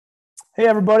Hey,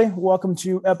 everybody. Welcome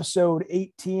to episode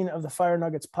 18 of the Fire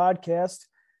Nuggets podcast.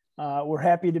 We're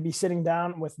happy to be sitting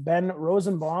down with Ben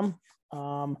Rosenbaum.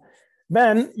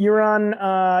 Ben, you're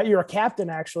a captain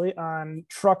actually on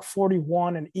Truck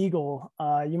 41 and Eagle.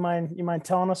 You mind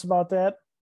telling us about that?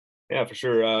 Yeah, for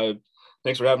sure.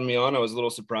 Thanks for having me on. I was a little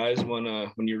surprised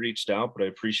when you reached out, but I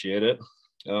appreciate it.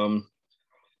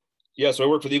 So I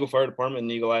work for the Eagle Fire Department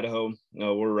in Eagle, Idaho.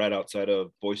 We're right outside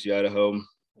of Boise, Idaho.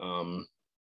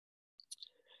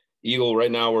 Eagle,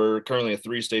 right now, we're currently a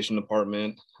 3-station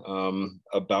department,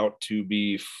 about to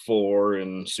be 4,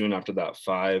 and soon after that,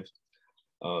 5.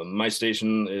 My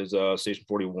station is Station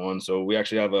 41, so we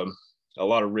actually have a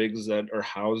lot of rigs that are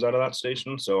housed out of that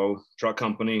station. So truck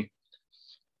company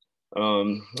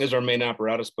is our main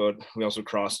apparatus, but we also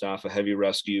cross staff a heavy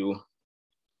rescue,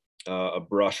 a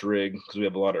brush rig, because we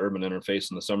have a lot of urban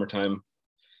interface in the summertime.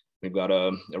 We've got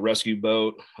a rescue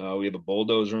boat. We have a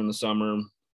bulldozer in the summer.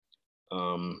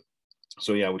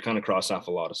 So yeah, we kind of cross off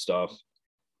a lot of stuff.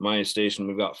 My station,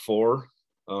 we've got 4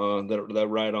 that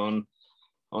ride on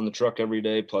the truck every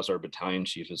day, plus our battalion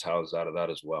chief is housed out of that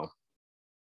as well.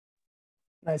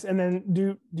 Nice. And then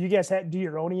do you guys do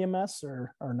your own EMS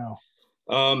or no?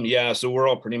 So we're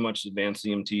all pretty much advanced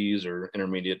EMTs or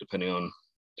intermediate, depending on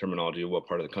terminology of what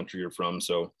part of the country you're from.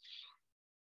 So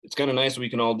it's kind of nice we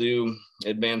can all do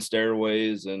advanced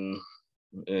airways and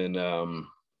IVs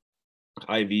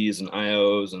and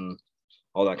IOs and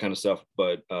all that kind of stuff,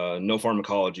 but no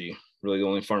pharmacology. Really, the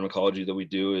only pharmacology that we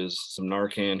do is some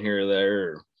Narcan here or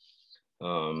there,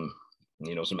 or,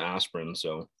 some aspirin.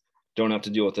 So don't have to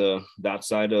deal with that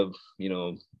side of,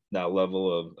 that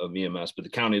level of EMS, but the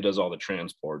county does all the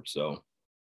transport. So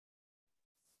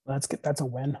that's good. That's a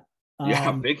win.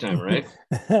 Yeah, big time, right?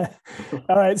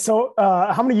 All right. So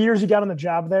how many years you got on the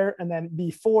job there? And then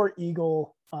before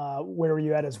Eagle, where were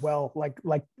you at as well?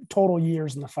 Like total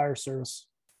years in the fire service?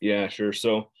 Yeah, sure.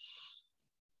 So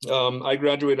I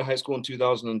graduated high school in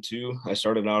 2002. I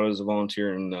started out as a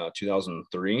volunteer in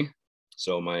 2003.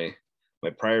 So my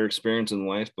prior experience in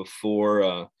life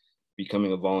before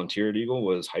becoming a volunteer at Eagle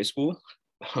was high school.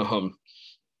 And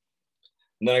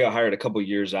then I got hired a couple of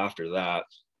years after that.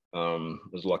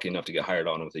 Was lucky enough to get hired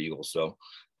on with the Eagle. So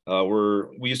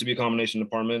we used to be a combination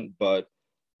department, but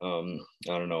I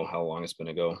don't know how long it's been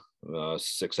ago,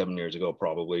 6-7 years ago,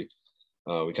 probably.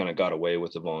 We kind of got away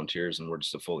with the volunteers and we're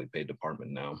just a fully paid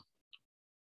department now.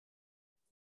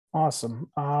 Awesome.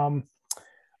 All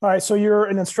right. So you're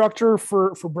an instructor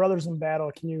for Brothers in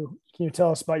Battle. Can you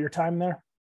tell us about your time there?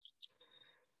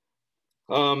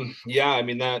 Yeah, I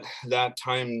mean, that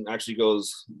time actually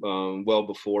goes well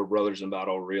before Brothers in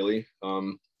Battle, really.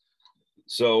 I'm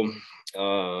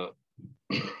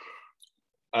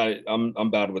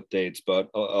bad with dates, but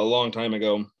a long time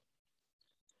ago,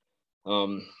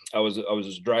 I was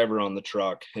a driver on the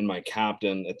truck, and my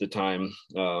captain at the time,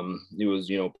 he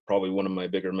was, probably one of my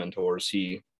bigger mentors.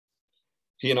 He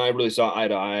and I really saw eye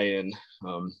to eye and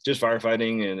just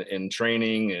firefighting and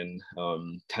training and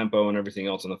tempo and everything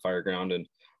else on the fire ground. And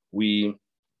we,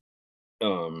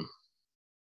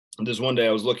 this one day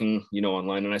I was looking,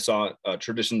 online, and I saw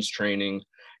traditions training,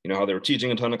 how they were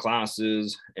teaching a ton of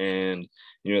classes, and,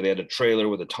 they had a trailer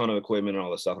with a ton of equipment and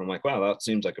all this stuff. And I'm like, wow, that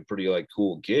seems like a pretty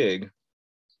cool gig.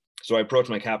 So I approached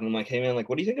my captain. I'm like, hey man,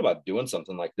 what do you think about doing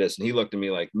something like this? And he looked at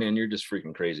me like, man, you're just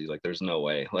freaking crazy. There's no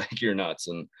way, you're nuts.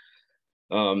 And,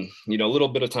 a little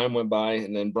bit of time went by,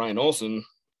 and then Brian Olson,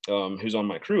 who's on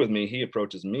my crew with me, he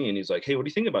approaches me and he's like, hey, what do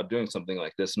you think about doing something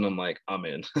like this? And I'm like, I'm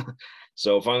in.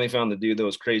 So finally found the dude that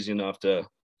was crazy enough to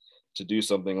do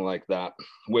something like that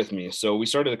with me. So we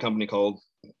started a company called,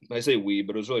 I say we,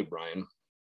 but it was really Brian.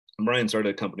 Brian started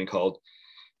a company called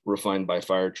Refined by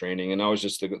Fire Training, and I was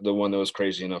just the one that was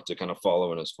crazy enough to kind of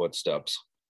follow in his footsteps.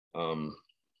 And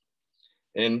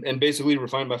basically,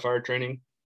 Refined by Fire Training,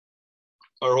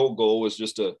 our whole goal was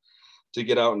just to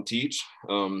get out and teach.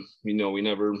 We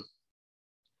never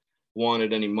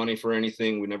wanted any money for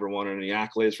anything. We never wanted any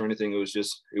accolades for anything. It was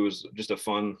just a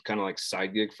fun kind of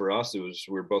side gig for us. We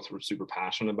were both super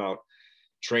passionate about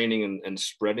training and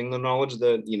spreading the knowledge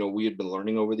that we had been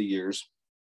learning over the years.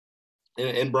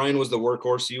 And Brian was the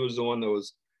workhorse. He was the one that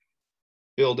was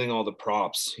building all the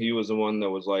props. He was the one that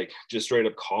was just straight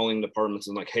up calling departments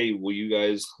and hey, will you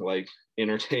guys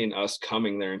entertain us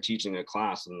coming there and teaching a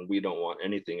class, and we don't want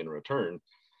anything in return.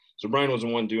 So Brian was the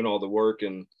one doing all the work,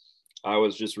 and I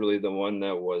was just really the one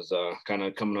that was kind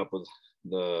of coming up with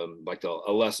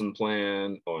a lesson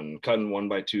plan on cutting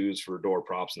 1x2s for door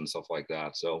props and stuff like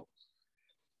that. So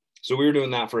we were doing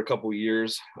that for a couple of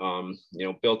years,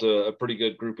 built a pretty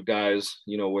good group of guys,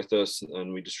 with us,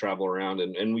 and we just travel around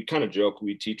and we kind of joke,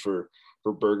 we teach for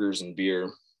burgers and beer.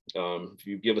 If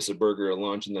you give us a burger at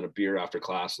lunch and then a beer after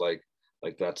class, like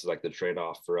that's like the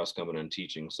trade-off for us coming and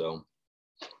teaching. So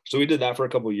we did that for a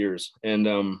couple of years,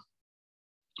 and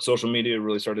social media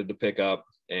really started to pick up,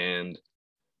 and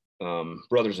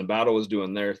Brothers in Battle was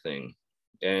doing their thing.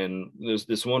 And there's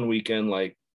this one weekend,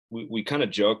 like we kind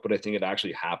of joke, but I think it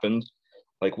actually happened.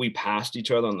 Like we passed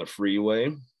each other on the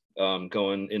freeway,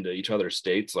 going into each other's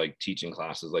states, like teaching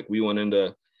classes. Like we went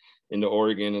into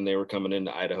Oregon and they were coming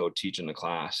into Idaho teaching the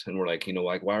class. And we're like,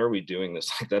 like, why are we doing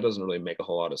this? Like, that doesn't really make a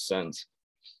whole lot of sense.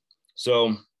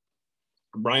 So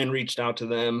Brian reached out to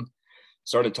them,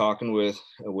 started talking with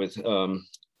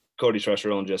Cody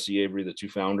Tresserell and Jesse Avery, the two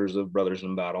founders of Brothers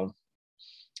in Battle.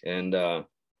 And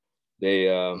they,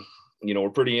 were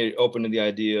pretty open to the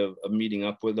idea of meeting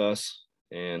up with us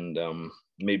and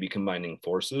maybe combining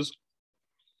forces.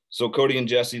 So Cody and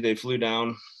Jesse, they flew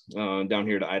down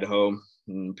here to Idaho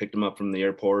and picked them up from the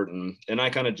airport. And I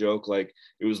kind of joke like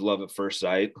it was love at first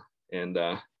sight, and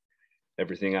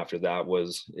everything after that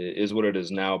is what it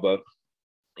is now. But,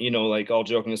 like all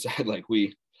joking aside, like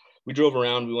we drove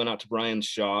around, we went out to Brian's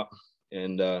shop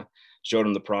and showed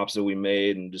him the props that we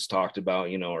made and just talked about,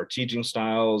 our teaching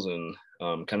styles and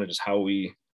kind of just how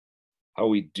we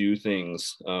do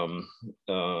things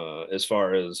as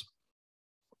far as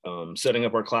setting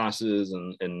up our classes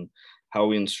and how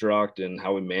we instruct and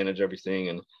how we manage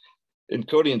everything. And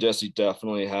Cody and Jesse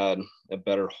definitely had a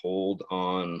better hold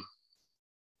on,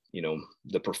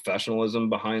 the professionalism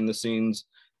behind the scenes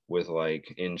with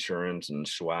like insurance and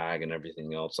swag and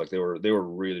everything else. Like they were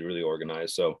really, really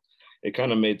organized. So it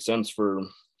kind of made sense for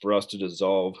us to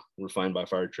dissolve Refined by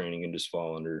Fire Training and just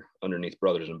fall underneath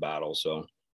Brothers in Battle. So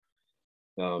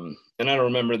and I don't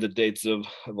remember the dates of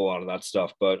a lot of that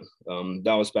stuff, but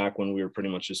that was back when we were pretty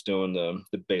much just doing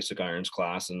the basic irons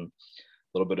class and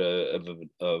a little bit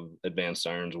of advanced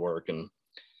irons work. And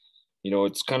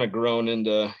it's kind of grown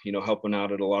into helping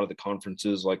out at a lot of the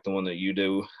conferences like the one that you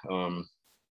do.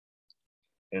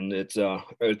 And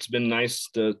it's been nice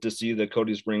to see that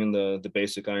Cody's bringing the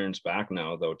basic irons back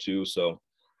now though too. So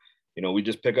we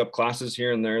just pick up classes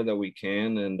here and there that we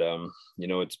can, and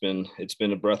it's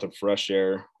been a breath of fresh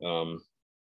air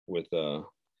with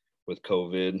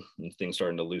COVID and things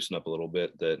starting to loosen up a little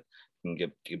bit, that we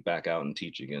can get back out and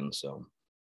teach again. So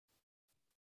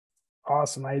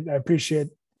awesome. I appreciate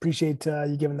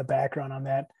you giving the background on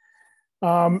that.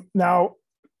 Now,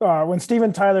 when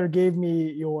Steven Tyler gave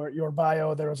me your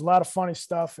bio, there was a lot of funny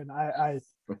stuff, and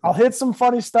I'll hit some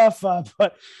funny stuff,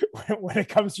 but when it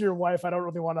comes to your wife, I don't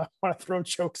really want to throw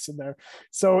jokes in there.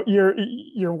 So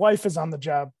your wife is on the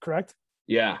job, correct?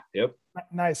 Yeah. Yep.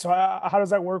 Nice. So how does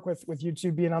that work with you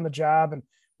two being on the job, and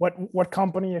what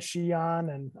company is she on,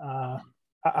 and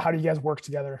how do you guys work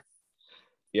together?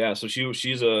 Yeah. So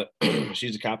she's a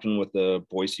she's a captain with the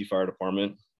Boise Fire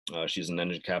Department. She's an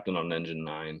engine captain on Engine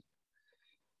 9.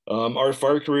 Our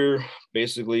fire career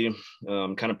basically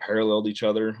kind of paralleled each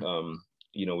other.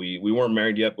 We weren't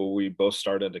married yet, but we both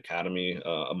started academy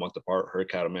a month apart. Her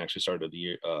academy actually started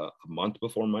a month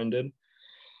before mine did.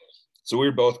 So we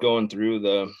were both going through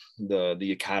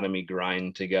the academy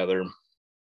grind together.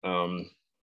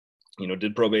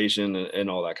 Did probation and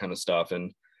all that kind of stuff,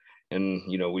 and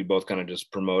we both kind of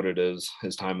just promoted as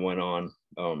time went on.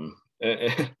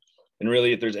 And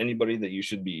really, if there's anybody that you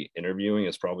should be interviewing,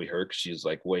 it's probably her, because she's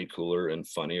like way cooler and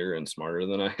funnier and smarter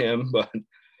than I am. But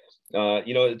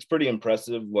it's pretty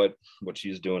impressive what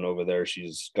she's doing over there.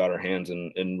 She's got her hands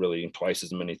in really twice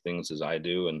as many things as I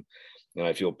do, and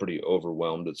I feel pretty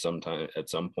overwhelmed at some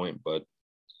point. But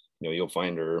you'll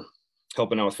find her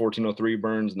helping out with 1403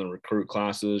 burns and the recruit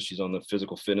classes. She's on the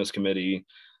physical fitness committee,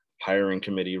 hiring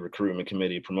committee, recruitment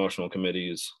committee, promotional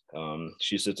committees.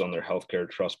 She sits on their healthcare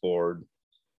trust board.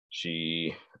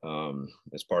 She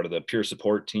is part of the peer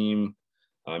support team.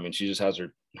 I mean, she just has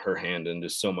her hand in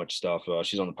just so much stuff.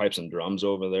 She's on the pipes and drums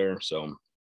over there, so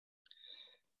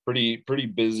pretty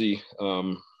busy.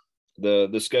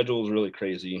 The schedule is really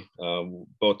crazy.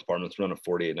 Both departments run a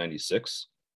 4896.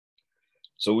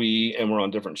 So we're on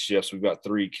different shifts. We've got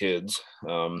 3 kids.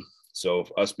 So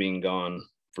us being gone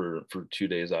for 2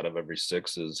 days out of every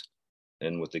 6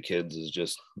 and with the kids is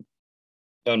just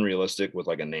unrealistic with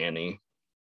like a nanny.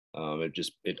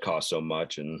 It costs so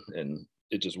much and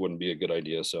it just wouldn't be a good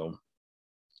idea. So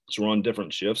we're on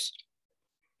different shifts.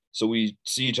 So we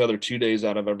see each other 2 days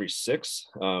out of every 6.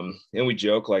 And we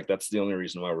joke like that's the only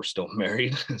reason why we're still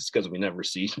married is because we never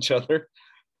see each other.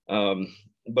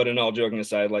 But in all joking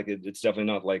aside, like it's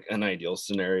definitely not like an ideal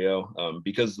scenario,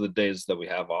 because the days that we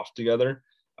have off together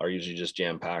are usually just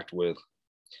jam-packed with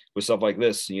stuff like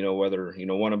this, whether,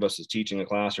 one of us is teaching a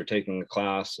class or taking a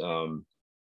class.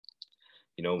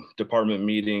 department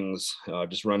meetings,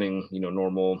 just running,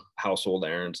 normal household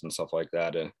errands and stuff like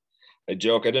that. I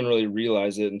joke, I didn't really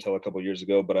realize it until a couple of years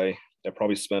ago, but I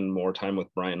probably spend more time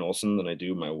with Brian Olson than I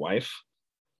do my wife,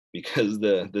 because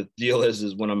the deal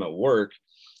is when I'm at work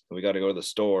and we got to go to the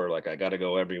store, like I got to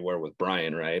go everywhere with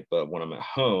Brian, right? But when I'm at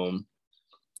home,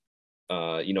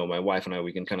 my wife and I,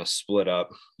 we can kind of split up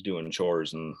doing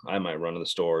chores, and I might run to the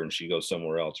store and she goes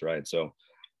somewhere else, right? So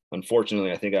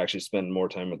unfortunately, I think I actually spend more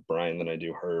time with Brian than I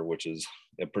do her, which is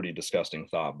a pretty disgusting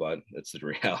thought, but it's the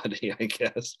reality, I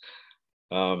guess.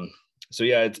 So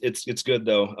yeah, it's good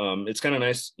though. It's kind of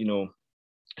nice,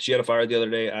 she had a fire the other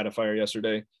day, I had a fire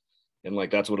yesterday, and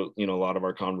like that's what a lot of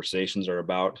our conversations are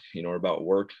about, about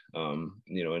work. And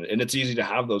it's easy to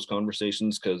have those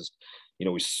conversations because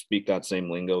we speak that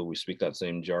same lingo, we speak that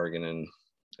same jargon,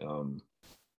 and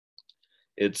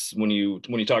it's when you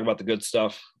talk about the good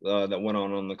stuff that went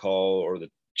on the call, or the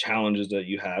challenges that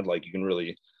you had, like you can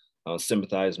really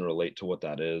sympathize and relate to what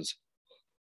that is.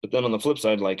 But then on the flip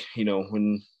side, like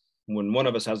when one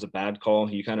of us has a bad call,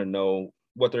 you kind of know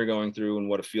what they're going through and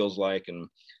what it feels like, and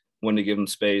when to give them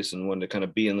space and when to kind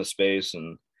of be in the space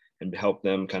and help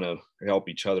them kind of help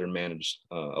each other manage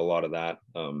a lot of that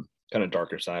kind of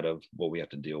darker side of what we have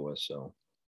to deal with. So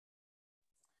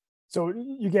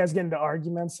you guys get into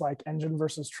arguments like engine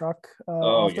versus truck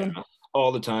often? Yeah,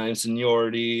 all the time.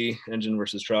 Seniority, engine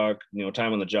versus truck,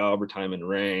 time on the job or time in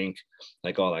rank,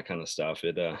 like all that kind of stuff.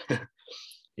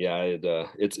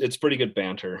 It's pretty good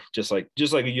banter, just like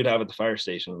you'd have at the fire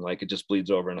station. Like it just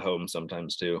bleeds over into home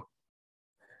sometimes too.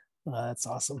 That's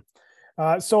awesome.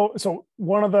 So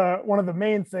one of the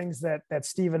main things that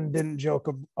Stephen didn't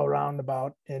joke around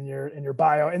about in your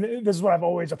bio, and this is what I've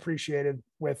always appreciated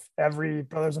with every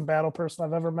Brothers in Battle person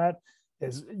I've ever met,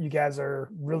 is you guys are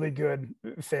really good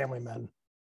family men.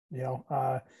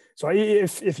 So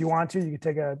if you want to, you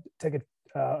can take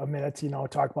a minute to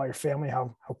talk about your family,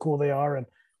 how cool they are, and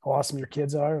how awesome your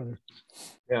kids are. And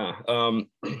yeah, I'm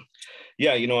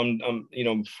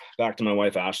back to my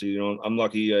wife Ashley. I'm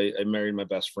lucky. I married my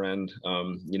best friend.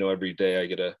 Every day I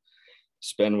get to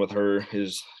spend with her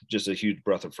is just a huge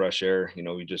breath of fresh air.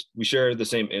 We share the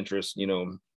same interests.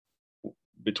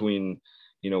 Between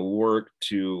work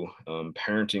to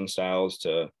parenting styles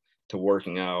to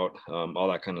working out,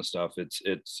 all that kind of stuff.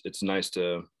 It's nice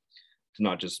to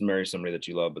not just marry somebody that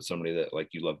you love, but somebody that like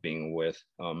you love being with.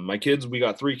 My kids, we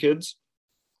got 3 kids.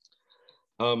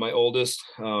 My oldest,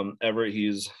 Everett,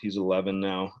 he's 11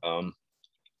 now.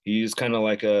 He's kind of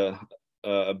like a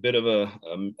bit of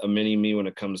a mini me when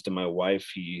it comes to my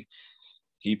wife.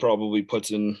 He probably puts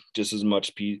in just as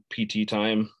much PT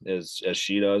time as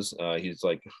she does. He's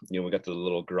like, we got the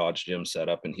little garage gym set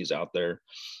up, and he's out there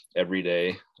every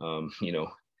day,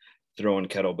 throwing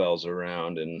kettlebells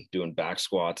around and doing back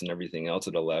squats and everything else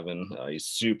at 11. He's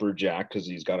super jacked because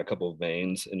he's got a couple of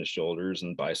veins in his shoulders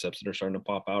and biceps that are starting to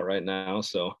pop out right now.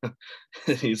 So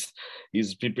he's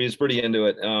pretty into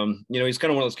it. He's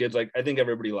kind of one of those kids, like I think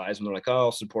everybody lies when they're like, oh,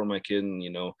 I'll support my kid and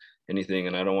anything,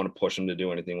 and I don't want to push him to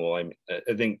do anything. Well,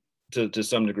 I think to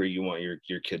some degree you want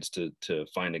your kids to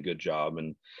find a good job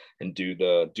and do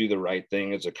the right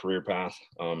thing as a career path.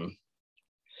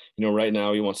 Right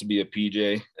now he wants to be a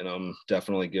PJ, and I'm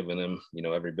definitely giving him,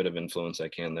 every bit of influence I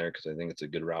can there, because I think it's a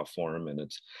good route for him, and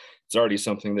it's already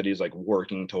something that he's like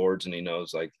working towards, and he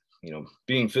knows like,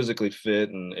 being physically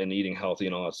fit and eating healthy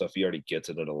and all that stuff, he already gets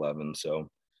it at 11. So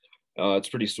it's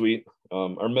pretty sweet.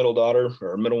 Our middle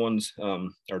one's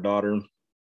our daughter,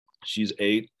 she's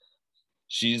 8.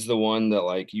 She's the one that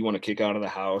like you want to kick out of the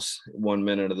house 1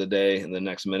 minute of the day, and the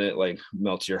next minute like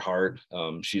melts your heart.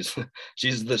 She's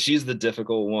the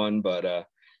difficult one, but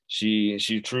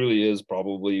she truly is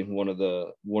probably one of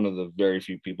the very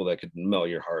few people that could melt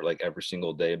your heart like every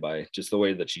single day by just the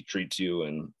way that she treats you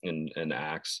and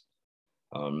acts.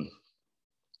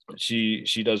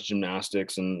 She does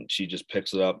gymnastics, and she just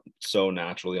picks it up so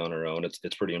naturally on her own.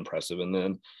 It's pretty impressive. And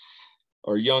then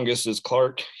our youngest is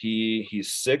Clark.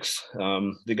 He's 6.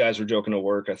 The guys were joking at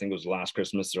work, I think it was last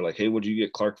Christmas, they're like, hey, would you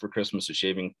get Clark for Christmas? A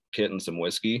shaving kit and some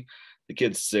whiskey. The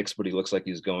kid's 6, but he looks like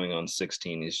he's going on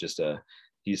 16.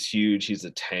 He's huge. He's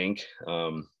a tank.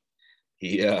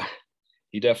 He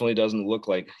definitely doesn't look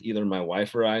like either my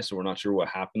wife or I, so we're not sure what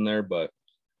happened there, but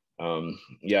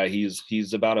yeah,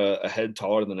 he's about a head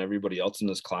taller than everybody else in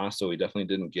this class, so he definitely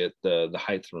didn't get the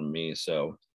height from me.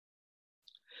 So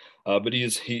but he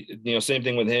same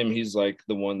thing with him. He's like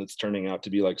the one that's turning out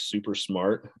to be like super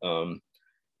smart.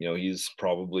 He's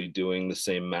probably doing the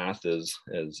same math as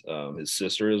his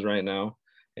sister is right now,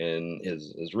 and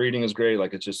his reading is great.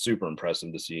 Like it's just super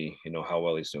impressive to see how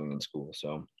well he's doing in school.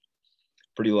 So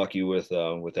pretty lucky with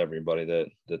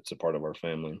everybody that's a part of our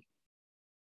family.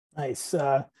 Nice.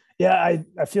 Yeah,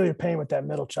 I feel your pain with that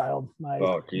middle child.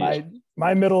 Oh,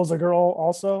 My middle is a girl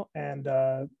also, and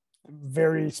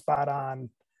very spot on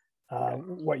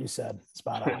what you said.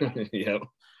 Spot on. Yeah.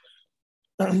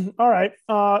 All right.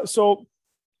 So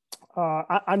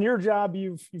on your job,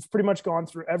 you've pretty much gone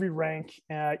through every rank.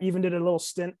 Even did a little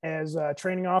stint as a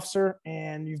training officer,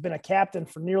 and you've been a captain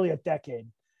for nearly a decade.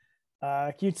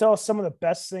 Can you tell us some of the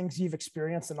best things you've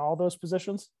experienced in all those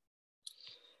positions?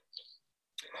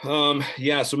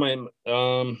 Yeah. So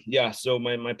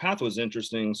my path was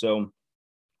interesting. So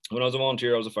when I was a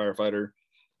volunteer, I was a firefighter.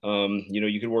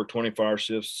 You could work 24-hour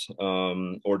shifts,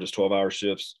 or just 12-hour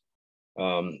shifts.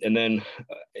 And then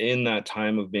in that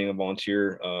time of being a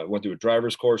volunteer, I went through a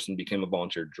driver's course and became a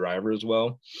volunteer driver as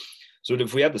well. So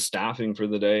if we had the staffing for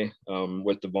the day,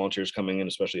 with the volunteers coming in,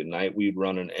 especially at night, we'd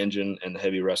run an engine and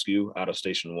heavy rescue out of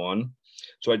Station 1.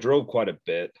 So I drove quite a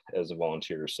bit as a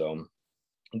volunteer. So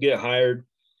get hired,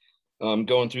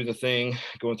 going through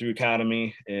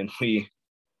academy, and we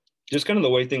just kind of the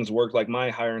way things work. Like my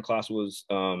hiring class was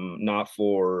not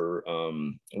for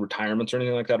retirements or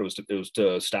anything like that. It was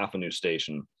to staff a new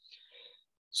station.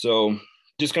 So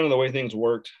just kind of the way things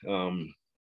worked. The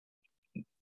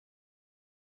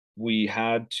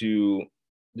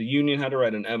union had to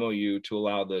write an MOU to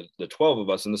allow the 12 of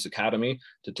us in this academy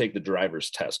to take the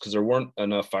driver's test, because there weren't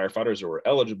enough firefighters that were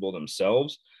eligible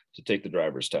themselves to take the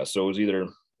driver's test. So it was either,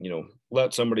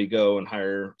 let somebody go and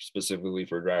hire specifically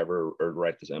for a driver, or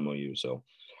write this MOU. So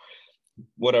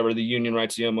whatever, the union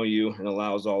writes the MOU and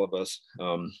allows all of us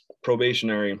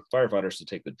probationary firefighters to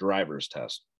take the driver's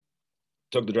test.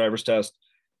 Took the driver's test,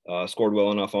 scored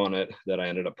well enough on it that I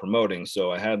ended up promoting.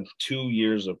 So I had 2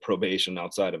 years of probation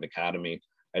outside of academy.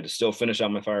 I had to still finish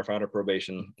out my firefighter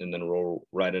probation and then roll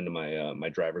right into my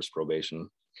driver's probation.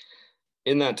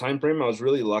 In that time frame, I was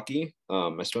really lucky.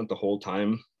 I spent the whole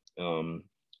time down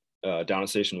at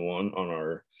Station 1 on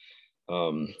our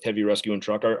heavy rescue and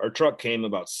truck. Our truck came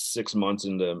about 6 months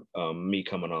into me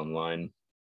coming online.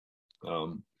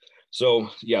 So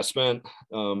yeah, spent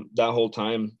that whole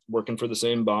time working for the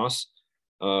same boss,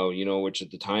 which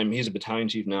at the time, he's a battalion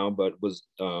chief now, but was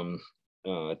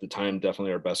at the time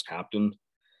definitely our best captain.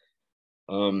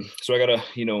 So I got to,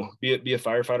 be a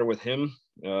firefighter with him,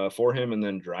 for him, and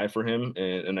then drive for him.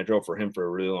 And I drove for him for a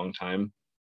really long time.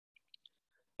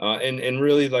 And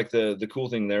really, like, the cool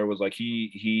thing there was, like,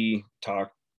 he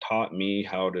taught me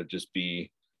how to just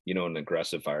be, an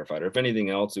aggressive firefighter. If anything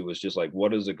else, it was just like,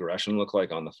 what does aggression look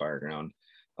like on the fire ground?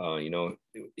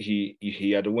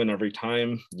 He had to win every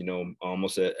time,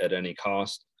 almost at any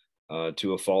cost,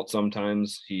 to a fault.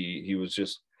 Sometimes he was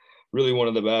just really one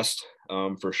of the best,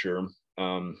 for sure.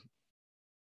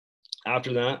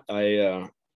 After that,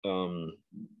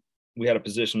 we had a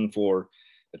position for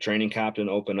a training captain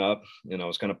open up, and I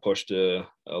was kind of pushed a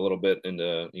little bit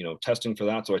into, testing for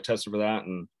that. So I tested for that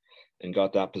and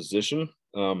got that position.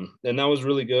 And that was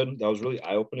really good. That was really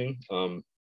eye-opening.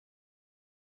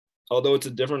 Although it's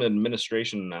a different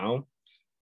administration now,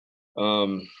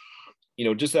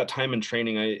 just that time in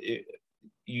training,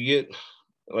 you get,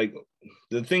 like,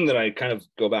 the thing that I kind of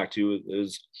go back to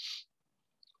is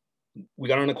we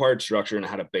got an acquired structure and it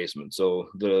had a basement. So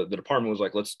the department was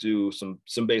like, let's do some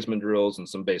basement drills and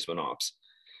some basement ops.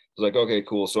 I was like, okay,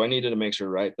 cool. So I needed to make sure,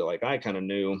 right, that, like, I kind of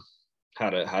knew how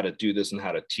to do this and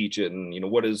how to teach it. And,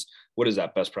 what does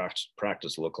that best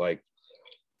practice look like?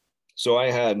 So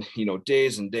I had,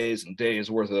 days and days and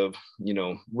days worth of,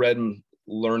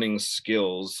 learning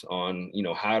skills on,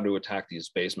 how to attack these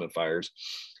basement fires.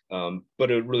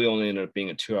 But it really only ended up being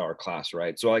a 2-hour class,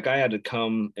 right? So, like, I had to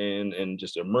come in and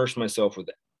just immerse myself with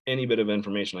any bit of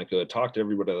information I could, talk to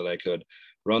everybody that I could,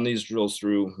 run these drills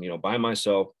through, by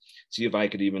myself, see if I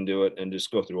could even do it, and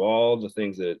just go through all the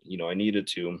things that, I needed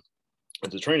to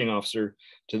as a training officer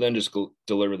to then just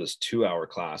deliver this 2-hour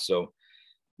class. So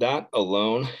that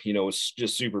alone, was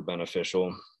just super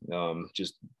beneficial.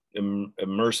 Just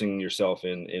immersing yourself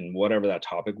in whatever that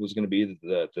topic was going to be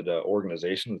that the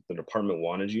organization, the department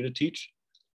wanted you to teach.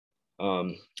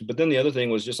 But then the other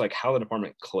thing was just, like, how the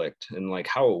department clicked and, like,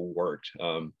 how it worked.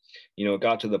 It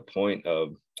got to the point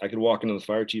of I could walk into the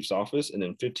fire chief's office and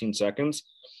in 15 seconds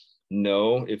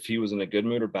know if he was in a good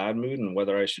mood or bad mood, and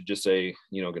whether I should just say,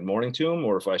 good morning to him,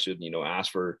 or if I should,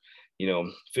 ask for,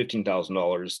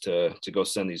 $15,000 to go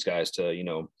send these guys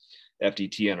to,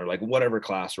 FDTN or, like, whatever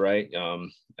class, right?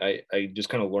 I just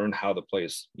kind of learned how the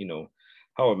place,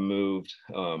 how it moved,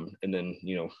 and then,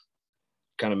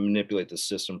 kind of manipulate the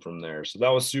system from there. So that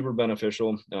was super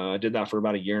beneficial. I did that for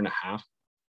about a year and a half.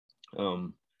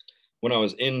 when I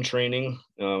was in training,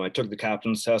 I took the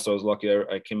captain's test. I was lucky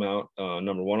I came out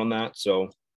number 1 on that. So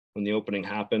when the opening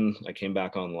happened, I came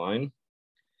back online.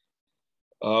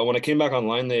 When I came back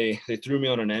online, they threw me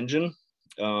on an engine,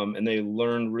 and they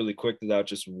learned really quick that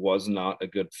just was not a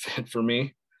good fit for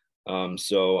me.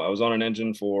 So I was on an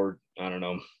engine for, I don't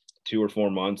know, 2 or 4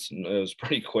 months, and it was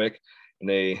pretty quick. And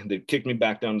they kicked me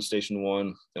back down to Station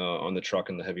 1 on the truck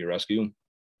and the heavy rescue.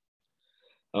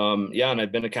 And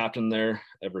I've been a captain there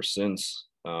ever since.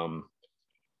 I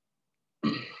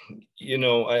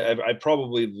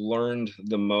probably learned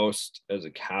the most as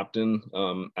a captain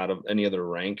out of any other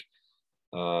rank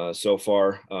so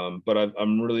far. But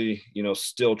I'm really,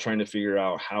 still trying to figure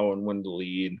out how and when to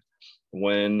lead,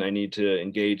 when I need to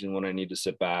engage and when I need to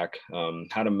sit back,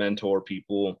 how to mentor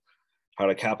people, how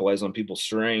to capitalize on people's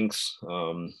strengths,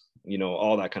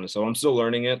 all that kind of stuff. I'm still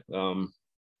learning it. I'm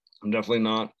definitely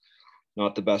not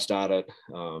the best at it,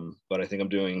 but I think I'm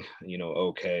doing,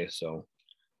 okay. So,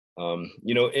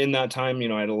 in that time,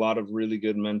 I had a lot of really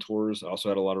good mentors. I also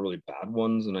had a lot of really bad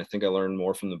ones, and I think I learned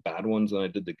more from the bad ones than I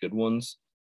did the good ones.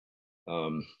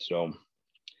 So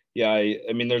yeah,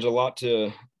 I mean, there's a lot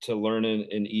to learn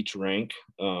in each rank,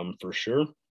 for sure.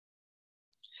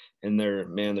 And they're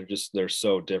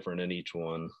so different in each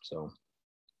one. So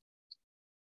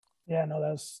yeah, no,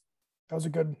 that was a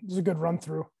good run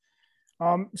through.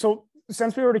 So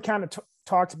since we already kind of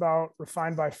talked about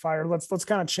Refined by Fire, let's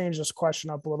kind of change this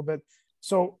question up a little bit.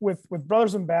 So with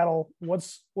Brothers in Battle,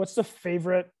 what's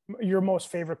your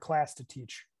most favorite class to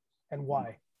teach, and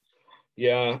why?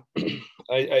 Yeah,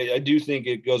 I do think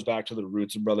it goes back to the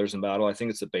roots of Brothers in Battle. I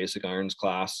think it's the basic irons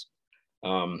class.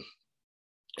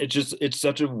 It's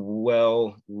such a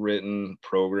well written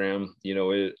program.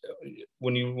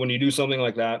 When you do something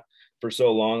like that for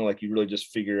so long, like, you really just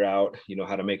figure out,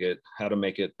 how to make it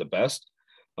the best.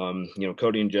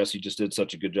 Cody and Jesse just did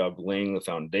such a good job laying the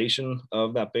foundation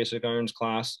of that basic irons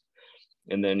class,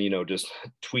 and then, just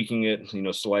tweaking it,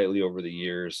 slightly over the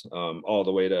years, all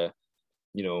the way to,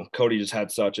 Cody just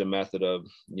had such a method of,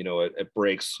 it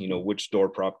breaks, which door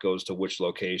prop goes to which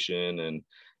location,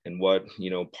 and what,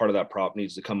 part of that prop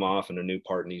needs to come off and a new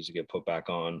part needs to get put back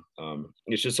on.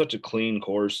 It's just such a clean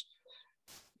course.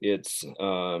 It's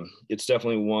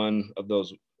definitely one of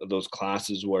those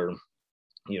classes where,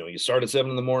 you start at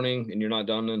 7 a.m. and you're not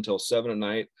done until 7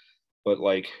 p.m, but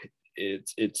like, it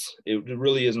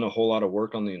really isn't a whole lot of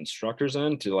work on the instructor's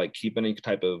end to like keep any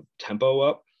type of tempo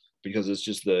up, because it's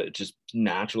just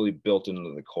naturally built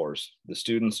into the course. The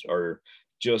students are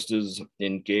just as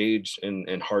engaged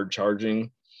and hard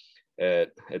charging at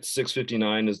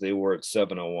 6:59 as they were at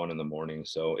 7:01 in the morning.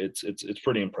 So it's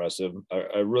pretty impressive.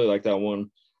 I really like that one.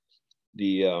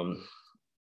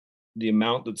 The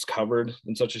amount that's covered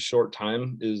in such a short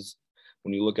time is,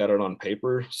 when you look at it on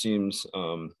paper, seems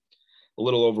a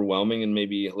little overwhelming and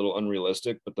maybe a little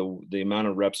unrealistic, but the amount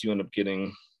of reps you end up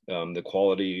getting, the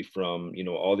quality from,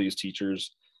 all these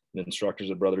teachers and instructors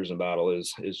of Brothers in Battle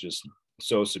is just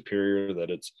so superior that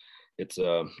it's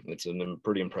a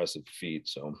pretty impressive feat.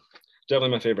 So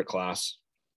definitely my favorite class.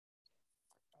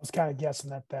 I was kind of guessing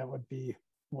that would be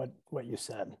what you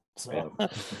said. So, yeah.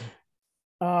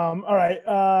 All right.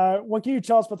 What can you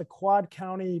tell us about the Quad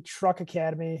County Truck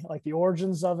Academy, like the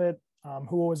origins of it,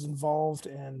 who was involved,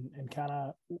 and kind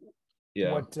of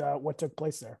what took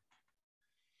place there?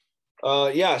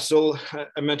 So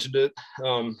I mentioned it.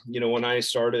 When I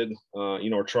started,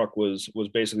 our truck was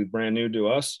basically brand new to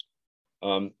us.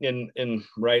 And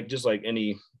right, just like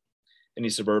any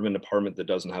suburban department that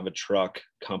doesn't have a truck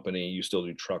company, you still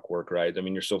do truck work, right? I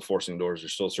mean, you're still forcing doors, you're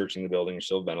still searching the building, you're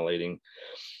still ventilating,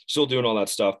 still doing all that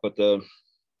stuff. But the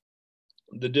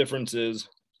difference is,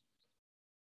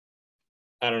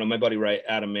 I don't know, my buddy, right,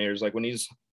 Adam Mayers, like when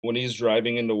he's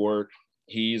driving into work,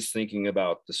 he's thinking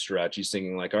about the stretch. He's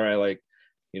thinking like, all right, like,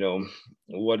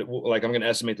 like, I'm going to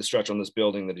estimate the stretch on this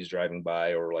building that he's driving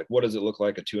by, or like, what does it look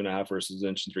like a 2.5 versus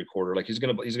 1 3/4? Like, he's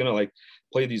going to like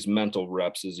play these mental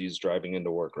reps as he's driving into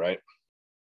work. Right.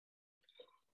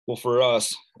 Well, for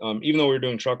us, even though we were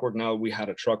doing truck work, now we had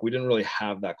a truck, we didn't really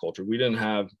have that culture. We didn't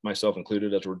have, myself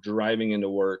included, as we're driving into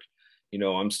work,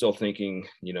 I'm still thinking,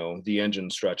 the engine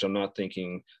stretch. I'm not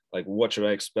thinking like, what should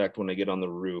I expect when I get on the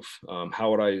roof?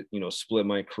 How would I, split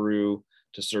my crew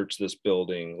to search this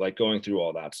building, like going through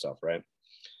all that stuff. Right.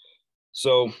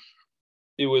 So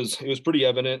it was pretty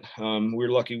evident. We were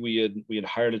lucky we had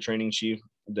hired a training chief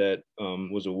that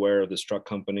was aware of this truck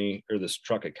company, or this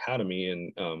truck academy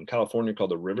in California,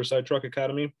 called the Riverside Truck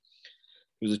Academy.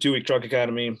 It was a 2-week truck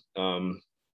academy.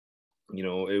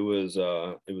 It was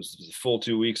a full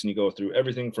 2 weeks, and you go through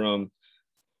everything from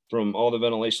from all the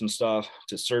ventilation stuff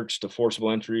to search to forcible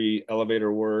entry,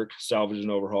 elevator work, salvage and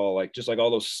overhaul, like just like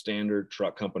all those standard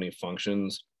truck company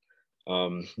functions,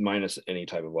 minus any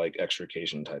type of like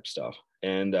extrication type stuff.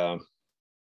 And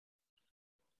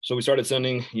so we started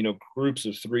sending, groups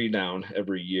of 3 down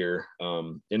every year.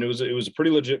 And it was a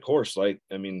pretty legit course. Like,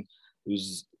 I mean, it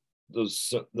was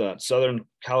that Southern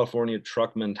California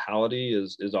truck mentality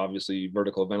is obviously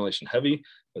vertical ventilation heavy,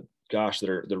 but gosh,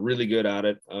 they're really good at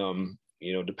it.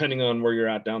 Depending on where you're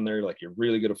at down there, like you're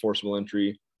really good at forcible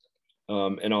entry,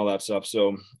 and all that stuff.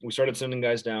 So we started sending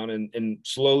guys down, and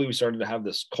slowly we started to have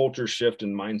this culture shift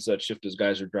and mindset shift as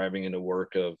guys are driving into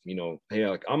work of, hey,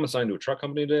 like I'm assigned to a truck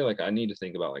company today. Like I need to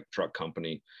think about like truck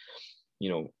company,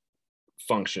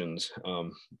 functions,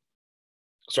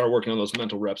 start working on those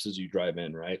mental reps as you drive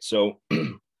in. Right. So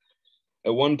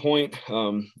at one point,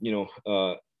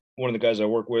 one of the guys I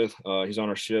work with, he's on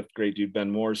our shift, great dude, Ben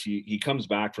Morse. He comes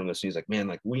back from this and he's like, man,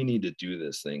 like we need to do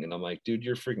this thing. And I'm like, dude,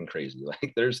 you're freaking crazy.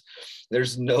 Like there's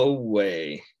no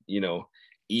way,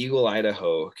 Eagle,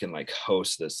 Idaho can like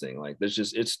host this thing. Like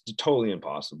it's totally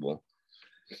impossible.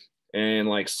 And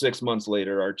like 6 months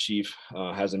later, our chief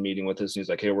has a meeting with us and he's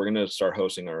like, hey, we're going to start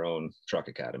hosting our own truck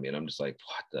academy. And I'm just like,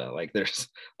 what the, like, there's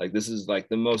like, this is like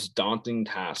the most daunting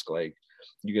task like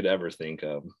you could ever think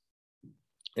of.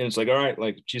 And it's like, all right,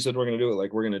 like she said, we're going to do it.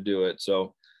 Like, we're going to do it.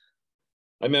 So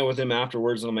I met with him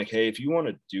afterwards and I'm like, hey, if you want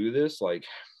to do this, like,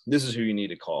 this is who you need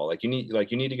to call. Like, you need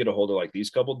to get a hold of like these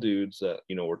couple dudes that,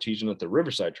 we're teaching at the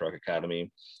Riverside Truck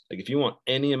Academy. Like, if you want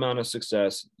any amount of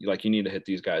success, like you need to hit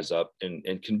these guys up and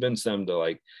convince them to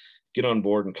like get on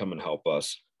board and come and help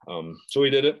us. So we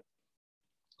did it,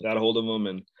 got a hold of them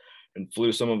and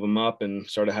flew some of them up and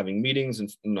started having meetings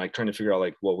and like trying to figure out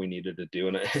like what we needed to do.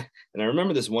 And I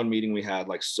remember this one meeting we had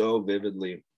like so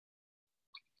vividly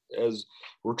as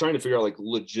we're trying to figure out like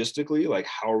logistically, like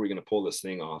how are we going to pull this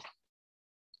thing off?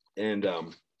 And,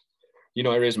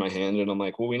 I raised my hand and I'm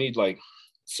like, well, we need like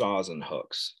saws and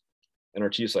hooks. And our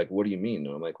chief's like, what do you mean?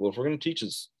 And I'm like, well, if we're going to teach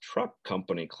this truck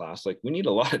company class, like we need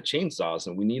a lot of chainsaws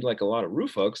and we need like a lot of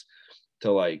roof hooks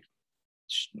to like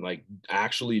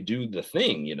actually do the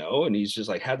thing, and he's just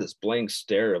like had this blank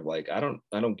stare of like, I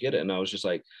don't get it. And I was just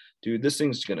like, dude, this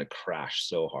thing's gonna crash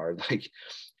so hard. Like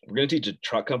we're gonna teach a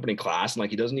truck company class and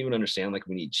like he doesn't even understand like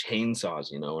we need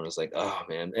chainsaws, and it's like, oh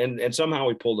man. And somehow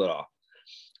we pulled it off.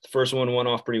 The first one went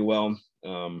off pretty well,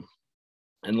 and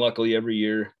luckily every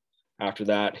year after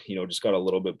that, just got a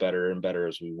little bit better and better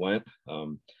as we went.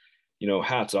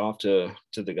 Hats off to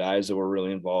the guys that were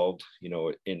really involved,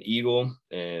 in Eagle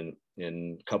and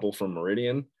a couple from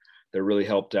Meridian that really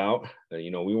helped out.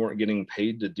 We weren't getting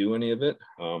paid to do any of it.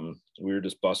 We were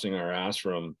just busting our ass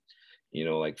from,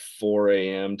 like 4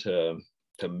 a.m. to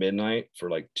midnight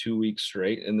for like 2 weeks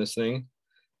straight in this thing.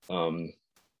 And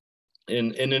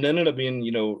it ended up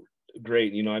being,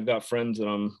 great. I've got friends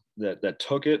that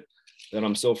took it that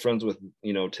I'm still friends with,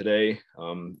 today.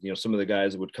 Some of the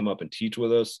guys that would come up and teach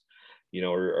with us,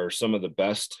 are some of the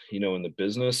best, in the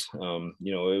business.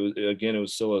 It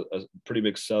was still a pretty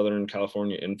big Southern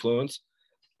California influence.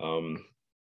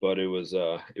 But it was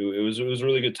a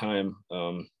really good time.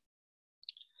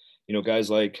 Guys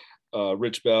like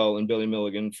Rich Bell and Billy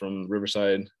Milligan from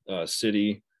Riverside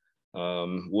City,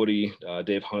 Woody,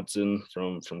 Dave Hudson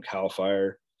from Cal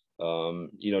Fire,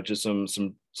 just some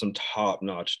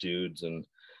top-notch dudes and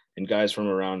guys from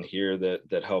around here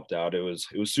that helped out. It was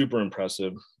super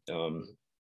impressive.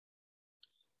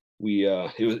 It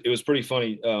was pretty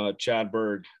funny. Chad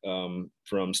Berg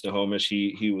from Snohomish,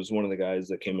 he was one of the guys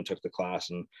that came and took the class,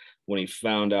 and when he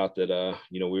found out that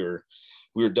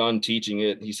we were done teaching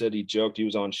it, he said he joked he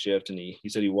was on shift, and he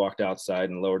said he walked outside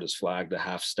and lowered his flag to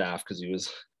half staff because he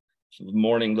was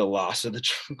mourning the loss of the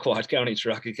Quad County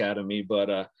Truck Academy.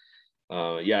 But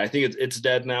I think it's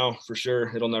dead now for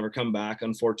sure. It'll never come back,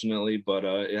 unfortunately, but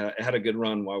it had a good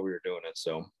run while we were doing it.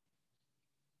 So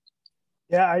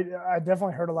yeah, I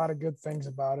definitely heard a lot of good things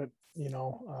about it,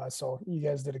 so you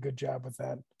guys did a good job with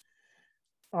that.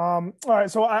 All right.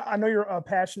 So I know you're a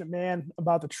passionate man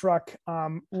about the truck.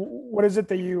 What is it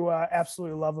that you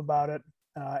absolutely love about it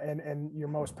and you're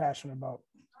most passionate about?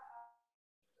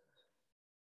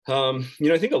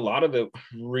 I think a lot of it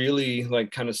really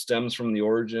like kind of stems from the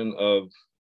origin of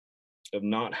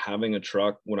not having a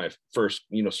truck when I first,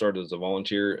 started as a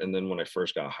volunteer. And then when I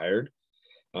first got hired,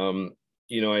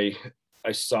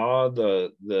 I saw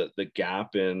the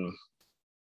gap in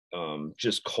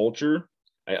just culture.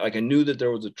 I knew that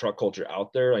there was a truck culture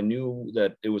out there. I knew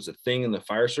that it was a thing in the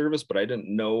fire service, but I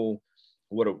didn't know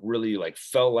what it really like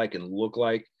felt like and looked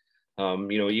like.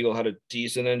 Eagle had a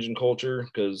decent engine culture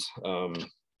because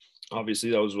obviously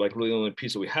that was like really the only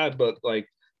piece that we had, but like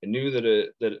I knew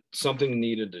that something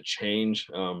needed to change.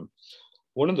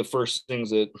 One of the first things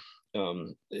that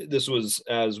this was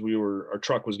as our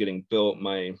truck was getting built.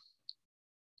 My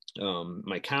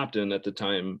captain at the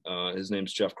time, his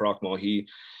name's Jeff Crockmall. He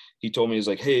told me, he's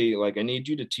like, hey, like, I need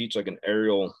you to teach like an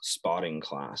aerial spotting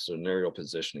class or an aerial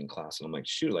positioning class. And I'm like,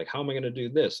 shoot, like, how am I going to do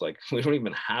this? Like, we don't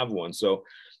even have one. So,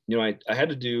 I had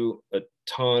to do a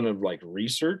ton of like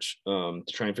research to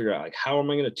try and figure out like, how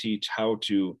am I going to teach how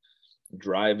to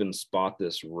drive and spot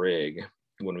this rig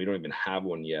when we don't even have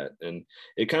one yet. And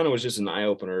it kind of was just an eye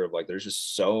opener of like, there's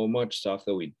just so much stuff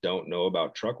that we don't know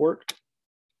about truck work.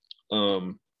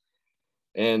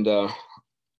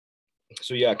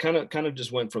 So yeah, kind of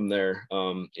just went from there.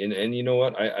 And you know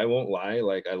what, I won't lie,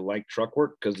 like I like truck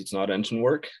work because it's not engine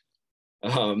work.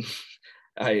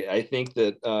 I think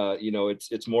that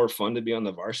it's more fun to be on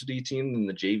the varsity team than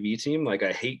the JV team. Like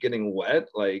I hate getting wet.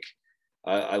 Like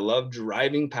I love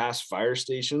driving past fire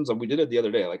stations. We did it the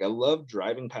other day. Like I love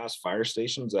driving past fire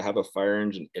stations that have a fire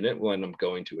engine in it when I'm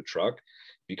going to a truck,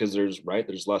 because there's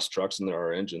less trucks than there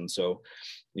are engines. So,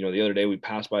 the other day we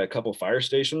passed by a couple fire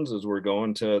stations as we're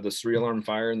going to the 3-alarm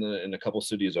fire in a couple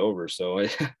cities over. So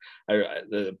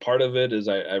the part of it is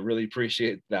I really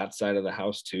appreciate that side of the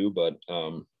house too. But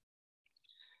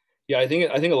yeah, I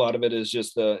think a lot of it is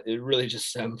just it really just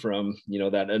stemmed from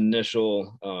that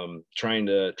initial trying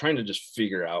to just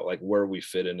figure out like where we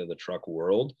fit into the truck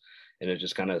world, and it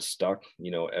just kind of stuck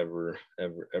ever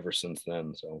since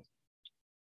then. So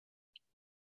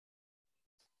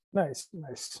Nice.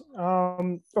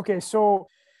 Okay, so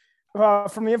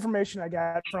from the information I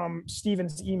got from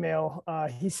Steven's email,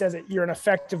 he says that you're an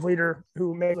effective leader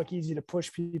who makes it look easy to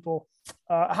push people.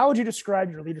 How would you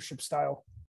describe your leadership style?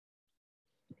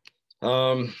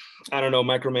 I don't know,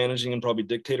 micromanaging and probably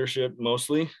dictatorship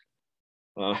mostly.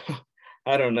 I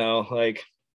don't know, like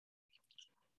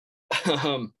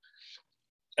I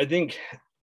think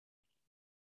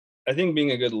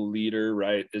being a good leader,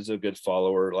 right, is a good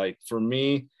follower. Like for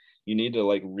me, you need to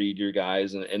like read your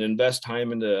guys and invest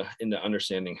time into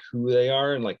understanding who they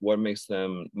are and like what makes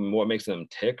them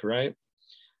tick, right?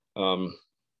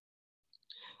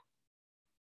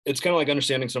 It's kind of like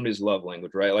understanding somebody's love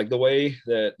language, right? Like the way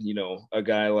that a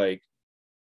guy like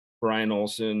Brian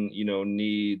Olson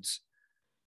needs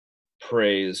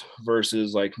praise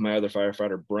versus like my other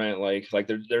firefighter Brent, like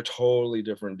they're totally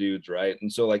different dudes, right?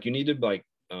 And so like you need to like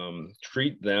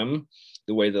treat them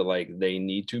the way that like they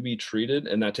need to be treated,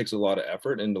 and that takes a lot of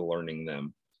effort into learning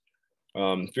them.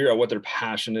 Figure out what their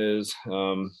passion is.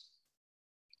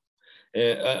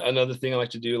 Another thing I like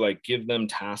to do, like give them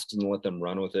tasks and let them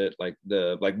run with it. Like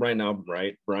right now,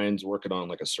 right, Brian's working on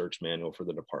like a search manual for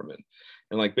the department,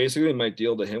 and like basically my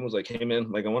deal to him was like, hey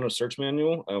man, like I want a search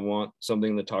manual. I want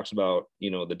something that talks about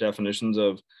the definitions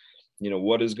of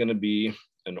what is going to be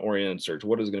an oriented search,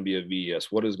 what is going to be a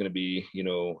VES, what is going to be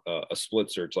a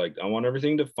split search. Like I want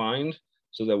everything defined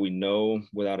so that we know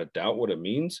without a doubt what it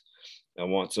means. I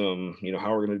want some,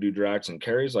 how we're going to do drags and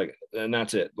carries, like, and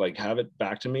that's it. Like have it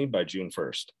back to me by June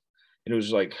 1st. And it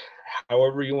was like,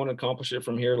 however you want to accomplish it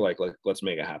from here, like let's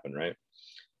make it happen. Right.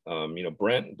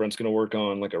 Brent's going to work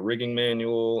on like a rigging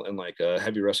manual and like a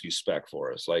heavy rescue spec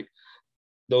for us. Like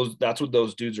that's what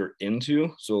those dudes are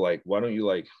into. So like, why don't you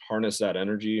like harness that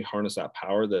energy, harness that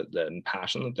power, that and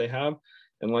passion that they have,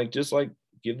 and like, just like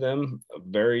give them a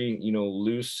very,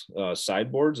 loose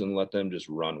sideboards and let them just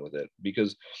run with it.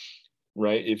 Because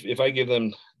right, if I give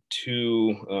them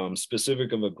too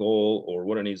specific of a goal or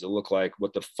what it needs to look like,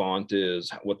 what the font is,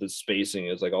 what the spacing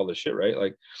is, like all this shit, right?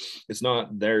 Like it's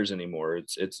not theirs anymore.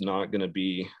 It's not going to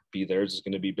be theirs. It's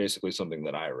going to be basically something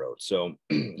that I wrote. So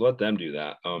let them do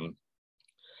that. I'm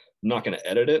not going to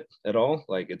edit it at all.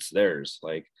 Like it's theirs.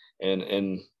 Like,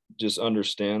 and just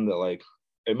understand that like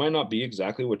it might not be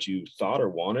exactly what you thought or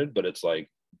wanted, but it's like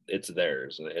it's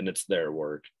theirs and it's their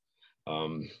work.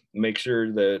 Make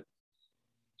sure that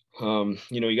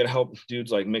you got to help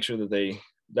dudes like make sure that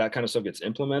that kind of stuff gets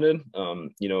implemented.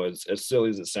 As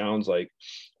silly as it sounds, like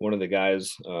one of the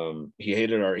guys, he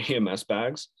hated our EMS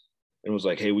bags and was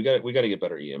like, hey, we got to get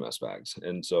better EMS bags.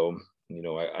 And so,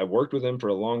 I worked with him for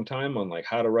a long time on like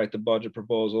how to write the budget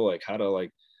proposal, like how to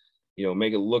like,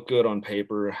 make it look good on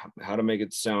paper, how to make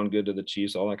it sound good to the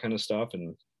chiefs, all that kind of stuff.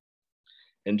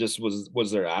 And just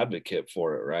was their advocate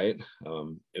for it, right?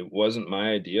 It wasn't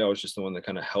my idea. I was just the one that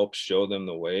kind of helped show them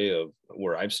the way of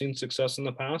where I've seen success in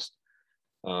the past.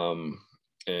 And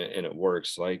it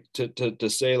works. Like to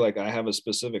say like I have a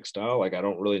specific style, like I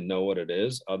don't really know what it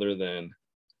is other than,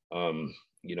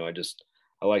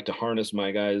 I like to harness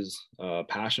my guys'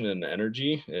 passion and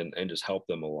energy and just help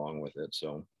them along with it.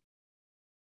 So.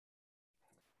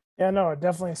 Yeah, no, it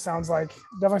definitely sounds like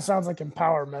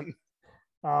empowerment.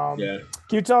 Yeah.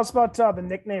 Can you tell us about the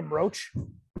nickname Roach?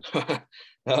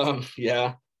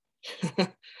 Yeah.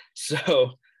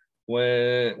 So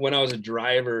when I was a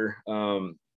driver,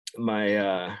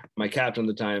 my captain at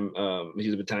the time,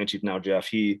 he's a battalion chief now, Jeff.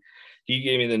 He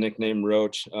gave me the nickname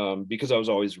Roach because I was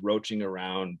always roaching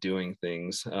around doing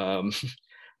things.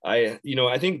 I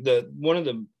think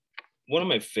one of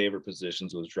my favorite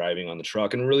positions was driving on the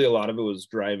truck, and really a lot of it was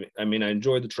driving. I mean, I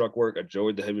enjoyed the truck work, I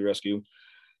enjoyed the heavy rescue,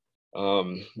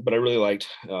 but I really liked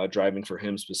driving for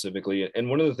him specifically. And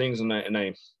one of the things,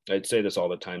 I'd say this all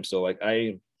the time, so like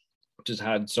I just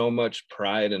had so much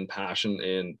pride and passion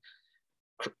in,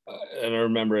 and I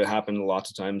remember it happened lots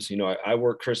of times. I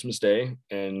worked Christmas Day,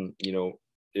 and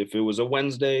if it was a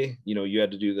Wednesday, you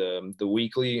had to do the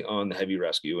weekly on the heavy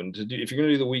rescue, and if you're going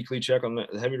to do the weekly check on the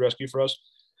heavy rescue for us,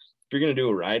 if you're going to do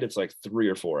it right, it's like 3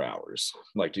 or 4 hours,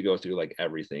 like to go through like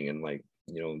everything. And like,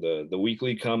 the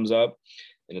weekly comes up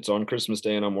and it's on Christmas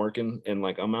Day and I'm working, and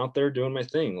like, I'm out there doing my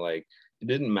thing. Like, it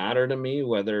didn't matter to me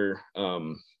whether,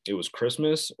 it was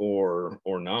Christmas or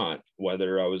not,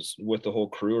 whether I was with the whole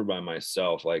crew or by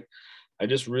myself. Like, I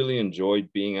just really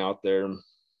enjoyed being out there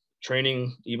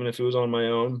training, even if it was on my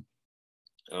own.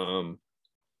 Um,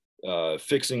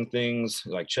 Fixing things,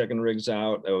 like checking rigs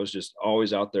out. I was just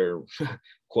always out there,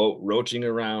 quote, roaching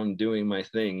around doing my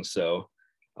thing. So,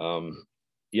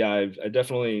 yeah, I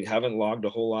definitely haven't logged a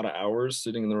whole lot of hours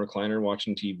sitting in the recliner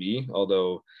watching TV,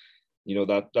 although,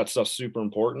 that stuff's super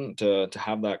important to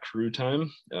have that crew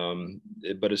time.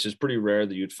 But it's just pretty rare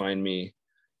that you'd find me,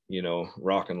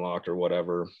 rock and locked or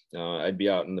whatever. I'd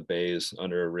be out in the bays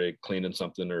under a rig cleaning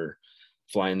something, or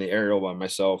flying the aerial by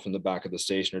myself in the back of the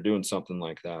station, or doing something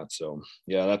like that. So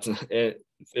yeah, that's it.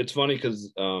 It's funny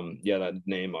because yeah, that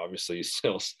name obviously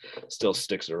still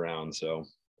sticks around. So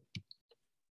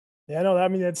Yeah, no, I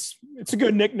mean it's a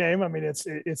good nickname. I mean it's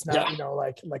not yeah.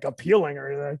 like appealing or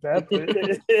anything like that, but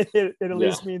it at Yeah.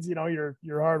 least means you're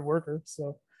a hard worker.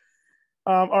 So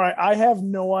all right, I have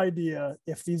no idea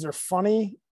if these are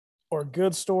funny or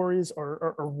good stories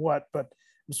or what, but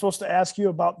I'm supposed to ask you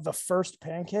about the first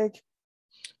pancake.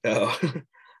 Oh.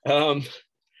 um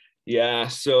yeah,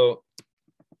 so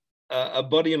a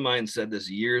buddy of mine said this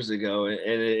years ago,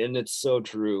 and it's so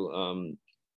true.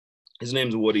 His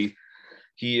name's Woody.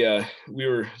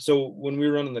 So when we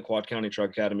were running the Quad County Truck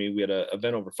Academy, we had a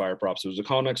event over fire props. It was a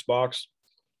Connex box,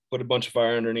 put a bunch of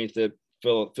fire underneath it,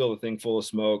 fill the thing full of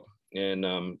smoke, and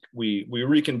we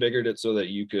reconfigured it so that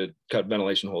you could cut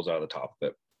ventilation holes out of the top of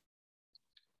it.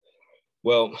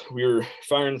 Well, we were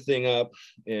firing the thing up,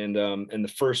 and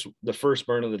the first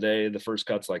burn of the day, the first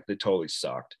cuts, like, they totally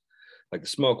sucked. Like, the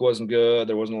smoke wasn't good,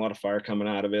 there wasn't a lot of fire coming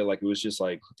out of it. Like, it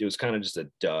was kind of just a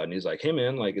dud. And he's like, "Hey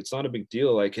man, like, it's not a big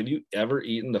deal. Like, have you ever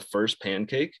eaten the first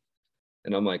pancake?"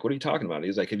 And I'm like, "What are you talking about?"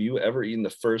 He's like, "Have you ever eaten the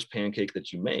first pancake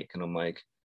that you make?" And I'm like,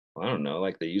 "Well, I don't know.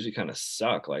 Like, they usually kind of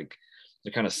suck. Like,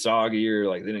 they're kind of soggy, or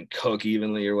like they didn't cook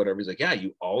evenly or whatever." He's like, "Yeah,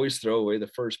 you always throw away the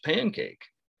first pancake."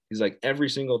 He's like, "Every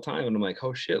single time." And I'm like,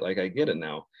 "Oh shit, like, I get it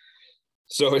now."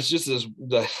 So it's just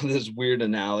this weird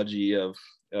analogy of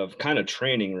kind of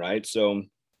training, right? So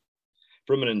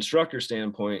from an instructor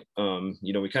standpoint,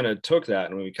 we kind of took that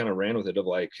and we kind of ran with it, of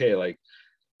like, hey, like,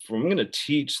 if I'm going to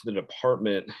teach the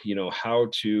department, how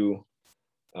to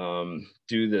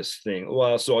do this thing.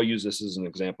 Well, so I'll use this as an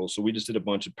example. So we just did a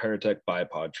bunch of Paratech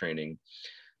bipod training,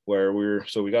 where we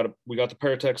got the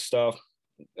Paratech stuff,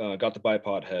 got the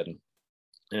bipod head,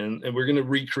 and we're going to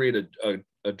recreate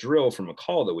a drill from a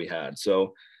call that we had.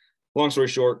 So long story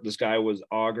short, this guy was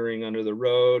augering under the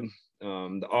road.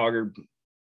 The auger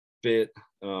bit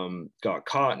got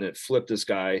caught, and it flipped this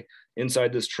guy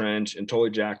inside this trench and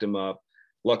totally jacked him up.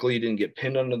 Luckily, he didn't get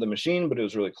pinned under the machine, but it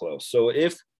was really close. So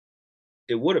if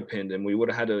it would have pinned him, we would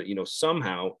have had to,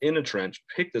 somehow in a trench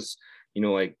pick this,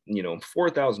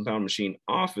 4,000-pound machine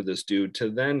off of this dude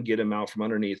to then get him out from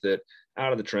underneath it,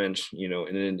 out of the trench,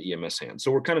 and into EMS hands.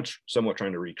 So we're kind of somewhat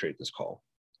trying to recreate this call.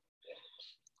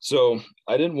 So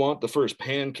I didn't want the first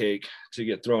pancake to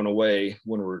get thrown away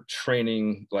when we're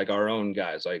training, like, our own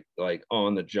guys, like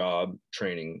on the job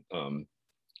training.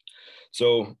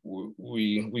 So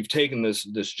we've taken this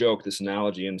joke, this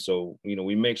analogy, and so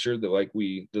we make sure that, like,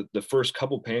 the first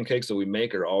couple pancakes that we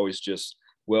make are always just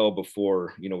well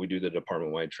before we do the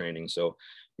department wide training. So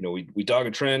we dug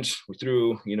a trench, we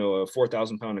threw a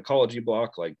 4,000-pound ecology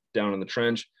block, like, down in the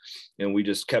trench, and we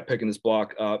just kept picking this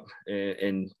block up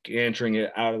and gantering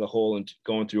it out of the hole and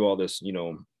going through all this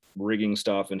rigging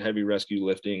stuff and heavy rescue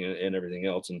lifting and everything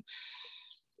else.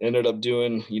 ended up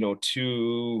doing,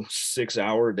 2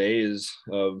 6-hour days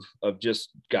of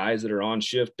just guys that are on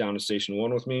shift down to station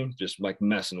 1 with me, just like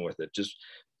messing with it, just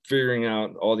figuring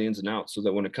out all the ins and outs, so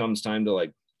that when it comes time to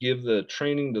like give the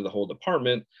training to the whole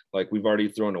department, like we've already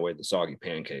thrown away the soggy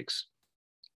pancakes.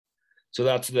 So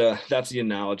that's the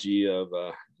analogy of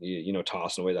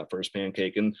tossing away that first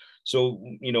pancake. And so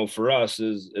for us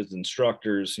as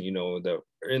instructors, that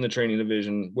are in the training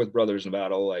division with Brothers in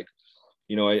Battle, like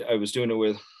I was doing it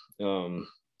with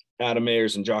Adam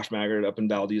Mayers and Josh Maggard up in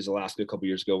Valdez, Alaska a couple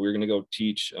years ago. We were going to go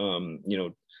teach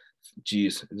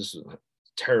this is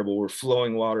terrible. We're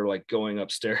flowing water, like going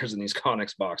upstairs in these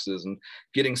Connex boxes and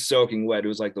getting soaking wet. It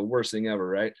was like the worst thing ever,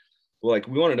 right? Well, like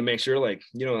we wanted to make sure, like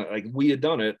we had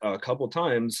done it a couple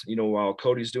times, while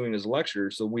Cody's doing his lecture,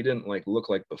 so we didn't like look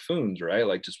like buffoons, right?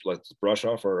 Like just let's brush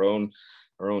off our own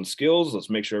skills. Let's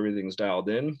make sure everything's dialed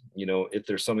in. If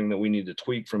there's something that we need to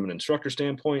tweak from an instructor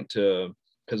standpoint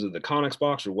because of the Connex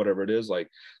box or whatever it is, like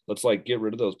let's like get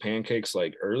rid of those pancakes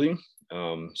like early,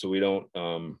 so we don't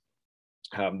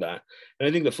have that. And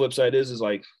I think the flip side is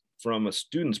like from a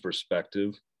student's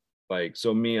perspective, like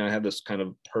so me, I have this kind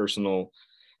of personal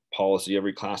policy.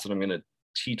 Every class that I'm going to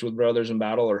teach with Brothers in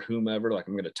Battle or whomever, like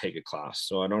I'm going to take a class.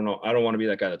 So I don't want to be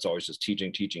that guy that's always just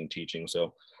teaching.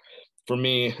 So for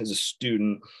me as a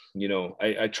student,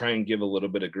 I try and give a little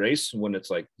bit of grace when it's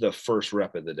like the first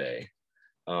rep of the day.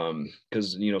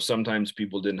 Because sometimes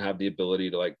people didn't have the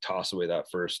ability to like toss away that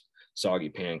first soggy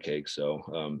pancake.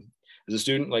 So as a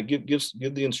student, like give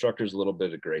the instructors a little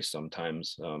bit of grace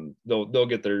sometimes. They'll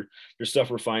get their stuff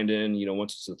refined in,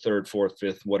 once it's the third, fourth,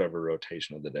 fifth, whatever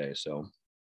rotation of the day. So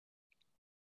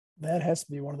that has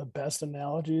to be one of the best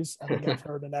analogies I think I've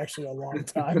heard in actually a long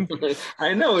time.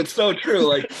 I know, it's so true.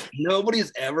 Like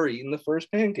nobody's ever eaten the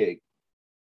first pancake.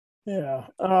 Yeah.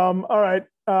 All right.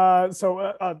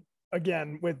 So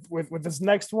again, with this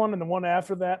next one and the one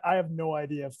after that, I have no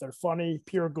idea if they're funny,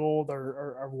 pure gold,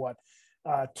 or what.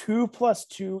 2 +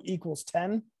 2 =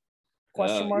 10?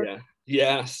 Question mark.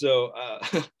 Yeah. So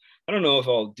I don't know if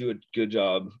I'll do a good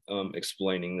job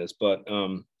explaining this, but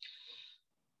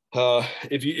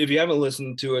if you haven't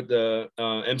listened to it, the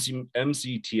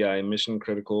MCTI, Mission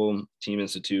Critical Team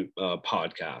Institute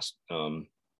podcast, if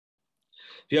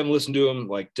you haven't listened to them,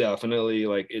 like definitely,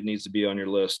 like it needs to be on your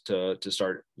list to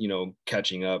start,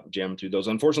 catching up, jamming through those.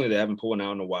 Unfortunately, they haven't pulled one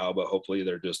out in a while, but hopefully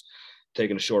they're just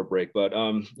taking a short break. But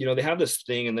they have this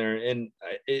thing in there, and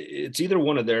it's either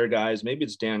one of their guys, maybe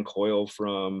it's Dan Coyle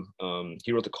from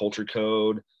he wrote the Culture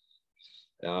Code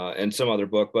and some other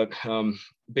book, but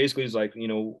basically it's like,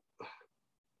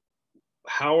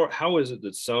 how is it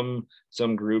that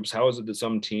some groups, how is it that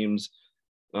some teams,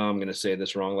 I'm going to say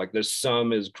this wrong, like there's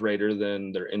some is greater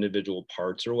than their individual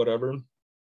parts or whatever.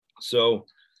 So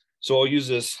I'll use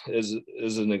this as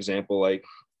an example. Like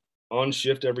on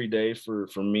shift every day for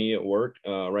me at work,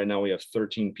 right now we have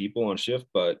 13 people on shift,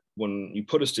 but when you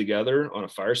put us together on a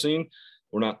fire scene,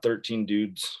 we're not 13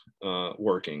 dudes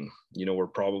working. We're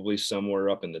probably somewhere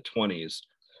up in the 20s.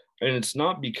 And it's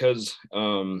not because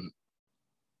when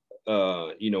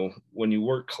you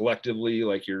work collectively,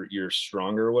 like you're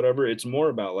stronger or whatever. It's more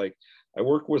about like I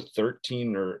work with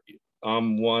 13, or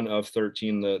I'm one of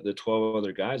 13, the 12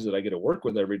 other guys that I get to work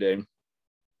with every day.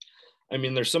 I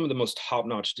mean, there's some of the most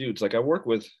top-notch dudes. Like I work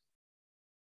with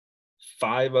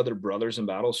 5 other Brothers in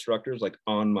Battle instructors like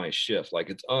on my shift. Like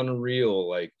it's unreal,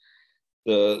 like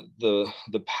the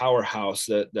powerhouse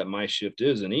that my shift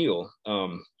is in Eagle.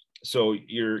 So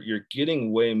you're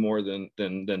getting way more than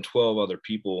 12 other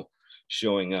people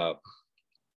showing up.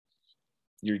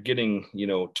 You're getting,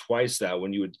 twice that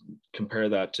when you would compare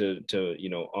that to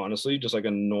honestly, just like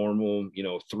a normal,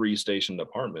 3-station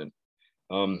department.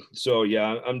 So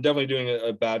yeah, I'm definitely doing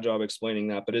a bad job explaining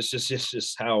that, but it's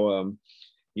just how,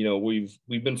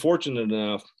 we've been fortunate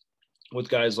enough with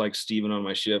guys like Steven on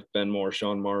my shift, Ben Moore,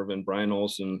 Sean Marvin, Brian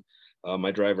Olson,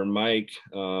 my driver, Mike,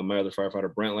 my other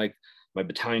firefighter, Brent, like my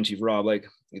battalion chief, Rob, like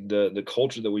the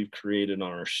culture that we've created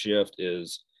on our shift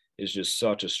is just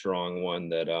such a strong one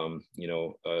that,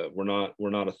 we're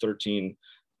not a 13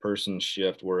 person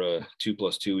shift. We're a 2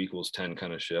 + 2 = 10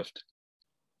 kind of shift.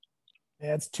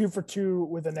 Yeah, it's 2 for 2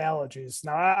 with analogies.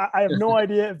 Now, I have no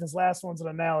idea if this last one's an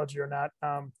analogy or not,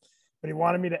 but he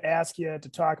wanted me to ask you to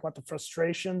talk about the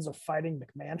frustrations of fighting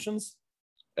McMansions.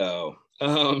 Oh,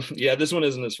 yeah, this one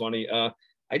isn't as funny.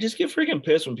 I just get freaking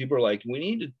pissed when people are like,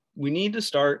 we need to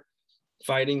start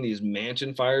fighting these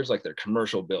mansion fires like they're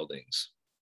commercial buildings.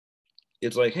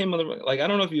 It's like, hey, motherfucker, like I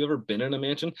don't know if you've ever been in a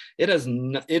mansion. It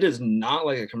is not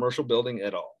like a commercial building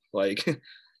at all. Like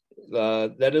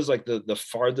that is like the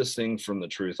farthest thing from the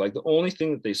truth. Like the only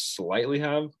thing that they slightly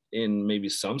have in maybe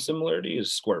some similarity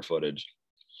is square footage.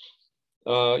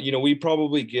 We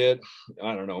probably get,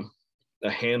 I don't know, a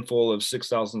handful of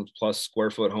 6,000 plus square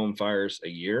foot home fires a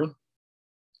year.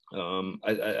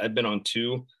 I've been on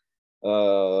 2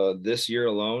 this year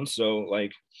alone. So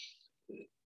like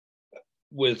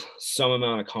with some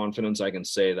amount of confidence, I can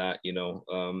say that,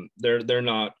 they're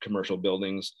not commercial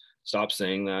buildings. Stop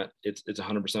saying that. It's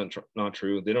 100% not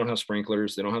true. They don't have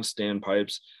sprinklers. They don't have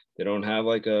standpipes. They don't have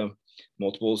like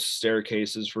multiple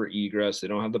staircases for egress. They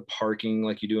don't have the parking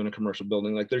like you do in a commercial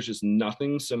building. Like there's just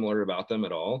nothing similar about them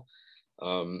at all.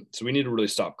 So we need to really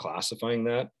stop classifying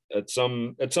that. At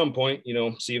some point,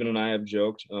 Steven and I have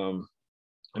joked.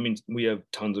 We have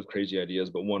tons of crazy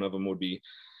ideas, but one of them would be,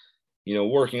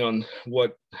 working on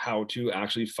how to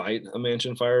actually fight a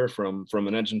mansion fire from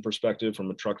an engine perspective,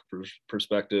 from a truck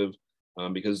perspective,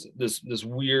 because this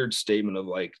weird statement of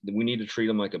like, we need to treat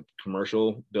them like a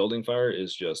commercial building fire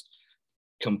is just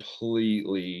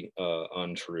completely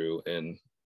untrue. And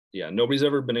yeah, nobody's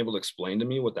ever been able to explain to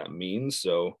me what that means.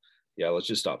 So yeah, let's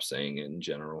just stop saying it in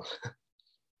general.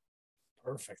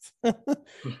 Perfect. That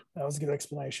was a good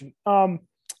explanation.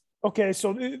 Okay,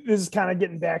 so this is kind of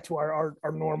getting back to our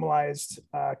normalized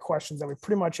questions that we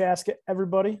pretty much ask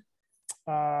everybody.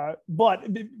 But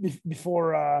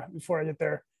before I get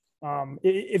there,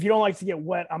 if you don't like to get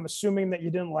wet, I'm assuming that you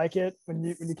didn't like it when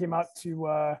you came out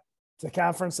to the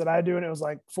conference that I do, and it was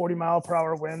like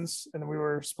 40-mile-per-hour winds, and we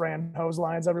were spraying hose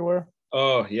lines everywhere.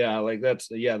 Oh yeah, like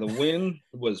the wind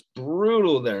was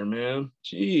brutal there, man.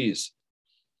 Jeez.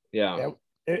 Yeah.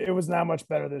 It was not much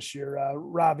better this year.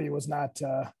 Robbie was not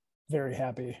very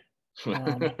happy. You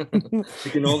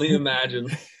can only imagine.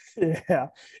 Yeah,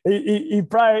 he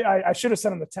probably. I should have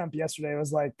sent him the temp yesterday. It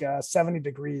was like 70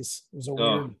 degrees. It was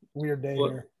a weird day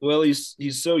here. Well,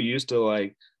 he's so used to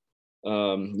like,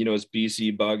 his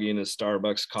BC buggy and his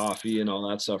Starbucks coffee and all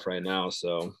that stuff right now.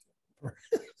 So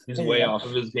he's way off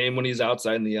of his game when he's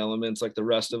outside in the elements, like the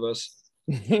rest of us.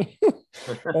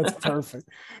 That's perfect.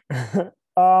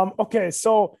 Okay,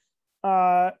 so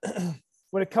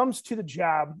when it comes to the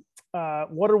job,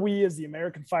 what are we as the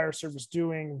American Fire Service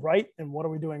doing right, and what are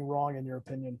we doing wrong in your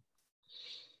opinion?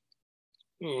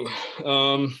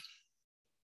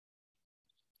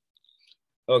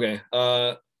 Okay.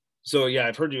 So yeah,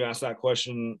 I've heard you ask that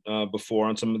question before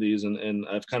on some of these, and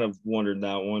I've kind of wondered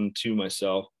that one too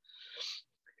myself.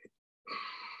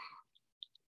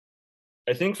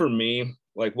 I think for me,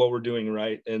 like what we're doing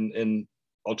right, and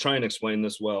I'll try and explain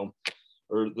this well,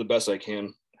 or the best I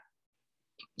can.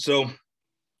 So,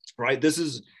 right, this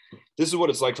is what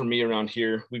it's like for me around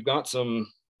here. We've got some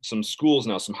schools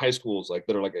now, some high schools like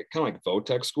that are like kind of like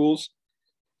VOTEC schools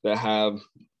that have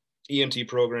EMT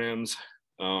programs,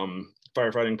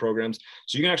 firefighting programs.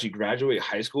 So you can actually graduate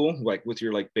high school like with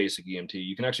your like basic EMT.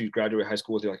 You can actually graduate high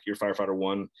school with your firefighter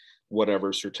 1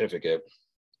 whatever certificate.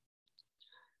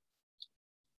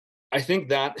 I think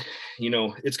that,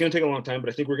 it's going to take a long time, but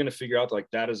I think we're going to figure out like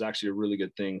that is actually a really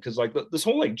good thing. Cause like this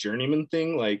whole like journeyman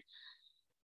thing, yeah,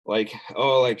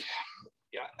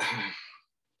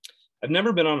 I've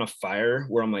never been on a fire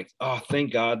where I'm like, oh,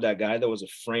 thank God that guy that was a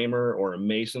framer or a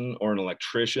mason or an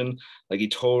electrician, like he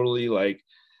totally like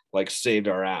saved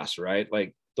our ass, right?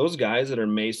 Like those guys that are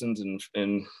masons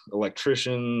and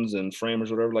electricians and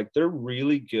framers, whatever, like they're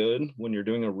really good when you're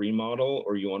doing a remodel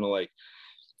or you want to like,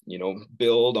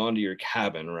 build onto your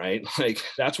cabin, right? Like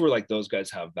that's where like those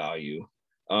guys have value.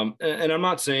 And I'm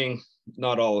not saying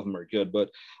not all of them are good, but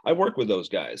I work with those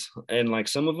guys, and like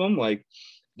some of them, like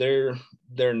they're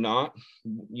not,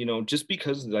 just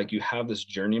because like you have this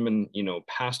journeyman,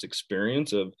 past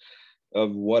experience of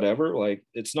whatever, like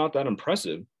it's not that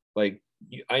impressive. Like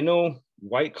I know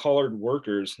white collared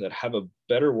workers that have a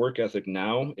better work ethic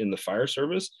now in the fire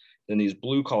service than these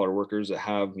blue collar workers that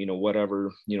have,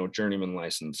 whatever, journeyman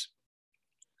license.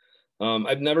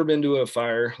 I've never been to a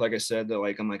fire, like I said, that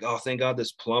like, I'm like, oh, thank God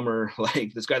this plumber,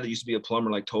 like this guy that used to be a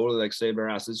plumber, like totally like saved our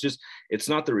ass. It's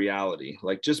not the reality.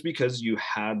 Like just because you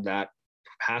had that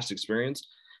past experience,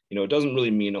 it doesn't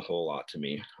really mean a whole lot to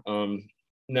me.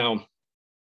 Now,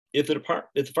 if the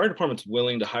fire department's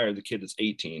willing to hire the kid that's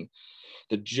 18,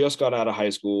 that just got out of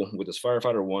high school with his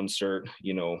firefighter 1 cert,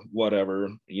 whatever,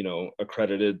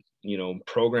 accredited,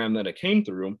 program that it came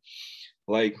through,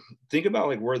 like think about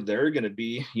like where they're going to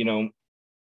be,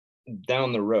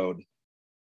 down the road.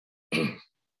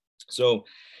 So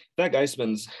that guy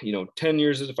spends, 10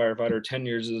 years as a firefighter, 10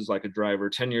 years as like a driver,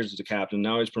 10 years as a captain.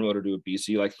 Now he's promoted to a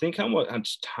BC. Like think how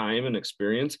much time and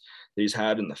experience that he's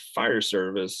had in the fire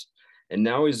service. And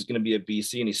now he's going to be a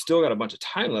BC, and he's still got a bunch of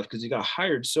time left because he got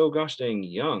hired so gosh dang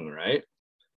young, right?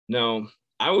 Now,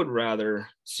 I would rather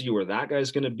see where that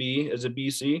guy's going to be as a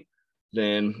BC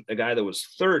than a guy that was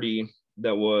 30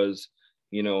 that was,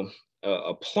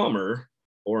 a plumber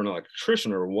or an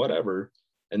electrician or whatever,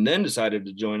 and then decided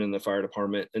to join in the fire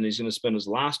department, and he's going to spend his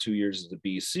last 2 years as a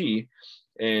BC.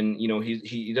 And,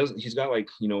 he's got like,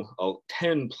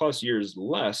 10 plus years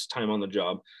less time on the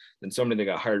job than somebody that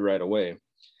got hired right away.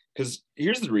 Because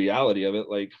here's the reality of it.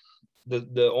 Like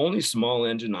the only small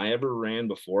engine I ever ran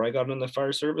before I got in the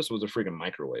fire service was a freaking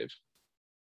microwave.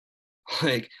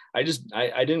 Like I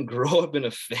didn't grow up in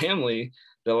a family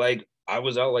that like I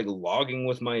was out like logging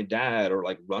with my dad or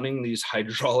like running these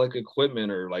hydraulic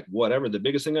equipment or like whatever. The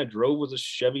biggest thing I drove was a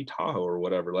Chevy Tahoe or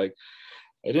whatever. Like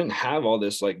I didn't have all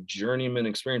this like journeyman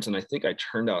experience. And I think I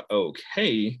turned out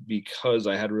okay because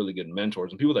I had really good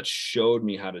mentors and people that showed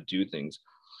me how to do things.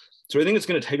 So I think it's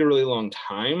going to take a really long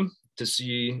time to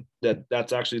see that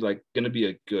that's actually like going to be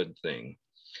a good thing.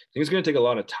 I think it's going to take a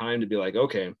lot of time to be like,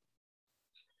 okay,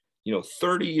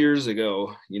 30 years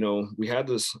ago, we had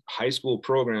this high school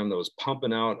program that was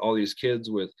pumping out all these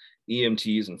kids with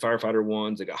EMTs and firefighter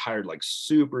ones. They got hired like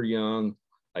super young.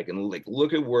 Like, and like,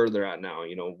 look at where they're at now.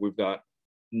 We've got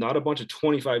not a bunch of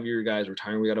 25-year guys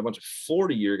retiring. We got a bunch of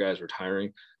 40-year guys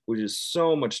retiring, which is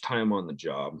so much time on the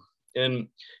job. And,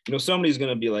 somebody's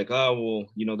going to be like, oh,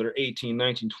 well, they're 18,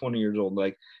 19, 20 years old.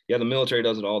 Like, yeah, the military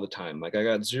does it all the time. Like I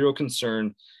got zero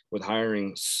concern with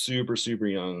hiring super, super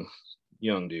young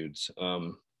dudes.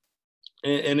 And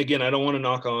again, I don't want to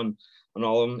knock on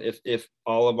all of them. If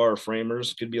all of our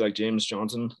framers could be like James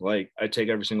Johnson, like I take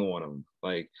every single one of them,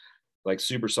 like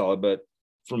super solid. But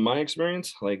from my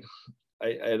experience, like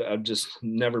I've just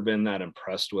never been that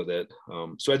impressed with it.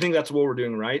 So I think that's what we're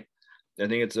doing right. I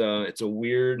think it's a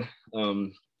weird,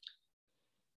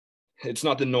 it's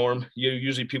not the norm.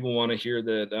 Usually people want to hear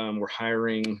that we're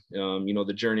hiring,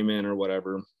 the journeyman or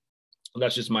whatever.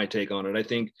 That's just my take on it. I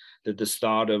think that this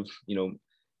thought of,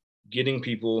 getting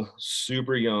people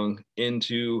super young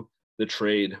into the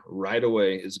trade right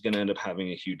away is going to end up having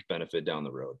a huge benefit down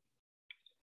the road.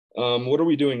 What are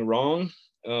we doing wrong?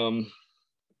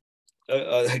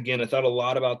 Again, I thought a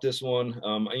lot about this one.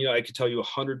 I could tell you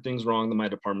 100 things wrong that my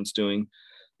department's doing.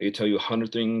 I could tell you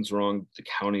 100 things wrong the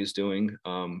county is doing.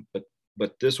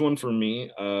 But this one for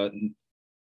me,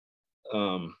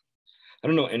 I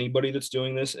don't know anybody that's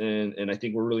doing this, and I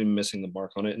think we're really missing the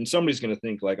mark on it. And somebody's going to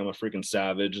think like I'm a freaking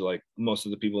savage. Like most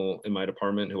of the people in my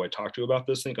department who I talk to about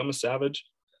this think I'm a savage.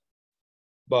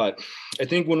 But I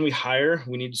think when we hire,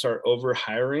 we need to start over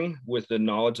hiring with the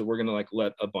knowledge that we're going to like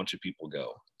let a bunch of people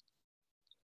go.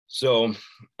 So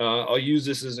I'll use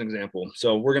this as an example.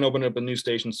 So we're going to open up a new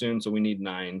station soon. So we need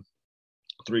 9,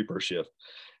 3 per shift.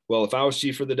 Well, if I was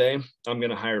chief for the day, I'm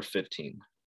going to hire 15.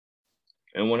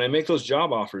 And when I make those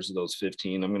job offers to those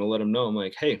 15, I'm going to let them know, I'm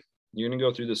like, hey, you're going to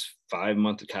go through this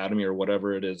 5-month academy or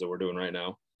whatever it is that we're doing right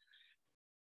now.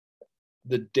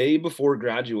 The day before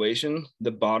graduation,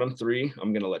 the bottom 3,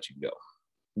 I'm going to let you go.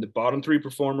 The bottom 3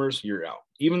 performers, you're out.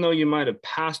 Even though you might have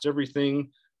passed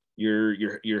everything,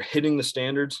 you're hitting the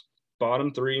standards,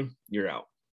 bottom 3, you're out.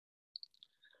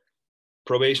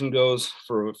 Probation goes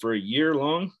for a year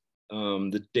long.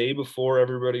 The day before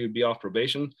everybody would be off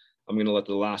probation, I'm going to let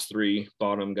the last 3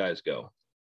 bottom guys go.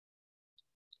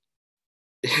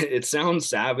 It sounds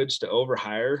savage to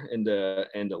overhire and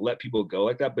to let people go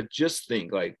like that, but just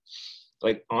think like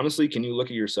honestly, can you look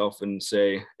at yourself and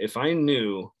say, if I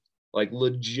knew like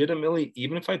legitimately,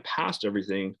 even if I passed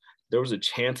everything, there was a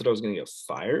chance that I was going to get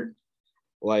fired,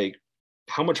 like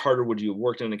how much harder would you have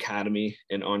worked in an academy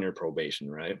and on your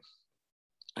probation, right?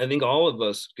 I think all of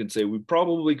us could say we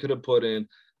probably could have put in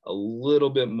a little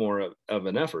bit more of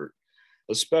an effort,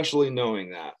 especially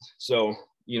knowing that. So,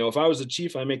 if I was a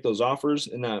chief, I make those offers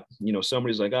and that,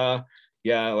 somebody's like,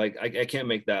 yeah, like I can't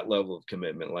make that level of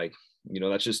commitment. Like,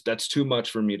 that's too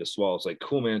much for me to swallow. It's like,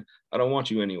 cool, man, I don't want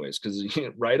you anyways. Cause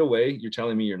right away, you're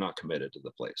telling me you're not committed to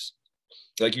the place.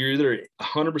 Like you're either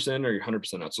 100% or you're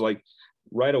 100% out. So like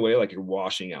right away, like you're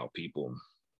washing out people.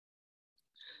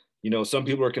 Some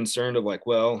people are concerned of like,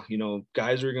 well,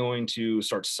 guys are going to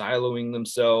start siloing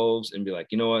themselves and be like,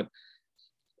 you know what?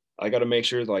 I got to make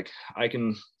sure like I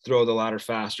can throw the ladder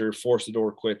faster, force the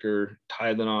door quicker,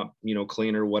 tie the knot,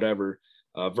 cleaner, whatever,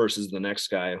 versus the next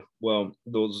guy. Well,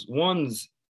 those ones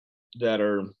that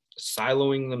are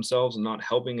siloing themselves and not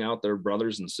helping out their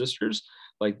brothers and sisters,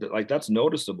 like that's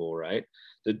noticeable, right?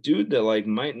 The dude that like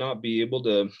might not be able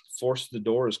to force the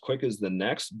door as quick as the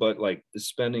next, but like is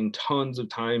spending tons of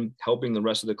time helping the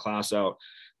rest of the class out,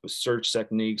 with search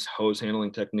techniques, hose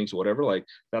handling techniques, whatever, like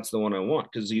that's the one I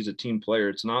want because he's a team player.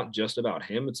 It's not just about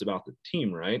him, it's about the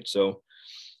team, right? So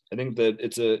I think that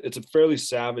it's a fairly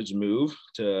savage move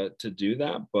to do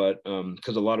that, but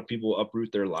because a lot of people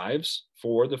uproot their lives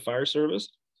for the fire service.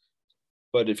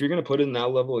 But if you're going to put in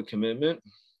that level of commitment,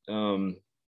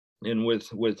 and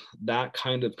with that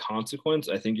kind of consequence,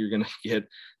 I think you're going to get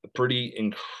a pretty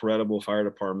incredible fire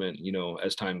department, you know,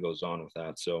 as time goes on with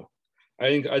that. So I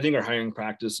think our hiring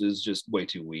practice is just way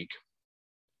too weak.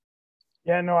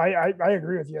 Yeah, no, I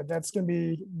agree with you.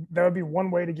 That would be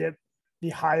one way to get the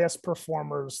highest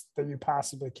performers that you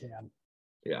possibly can.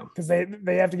 Yeah. Because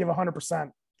they have to give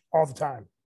 100% all the time.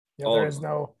 You know,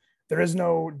 there is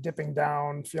no dipping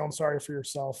down, feeling sorry for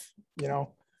yourself, you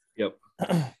know? Yep.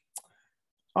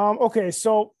 Okay.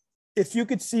 So if you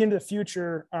could see into the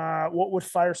future, what would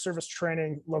fire service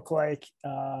training look like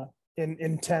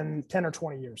in 10 or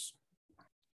 20 years?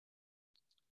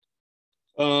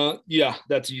 Yeah,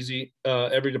 that's easy.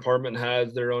 Every department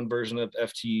has their own version of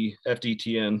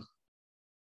FDTN.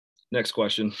 Next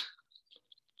question.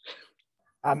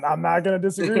 I'm not going to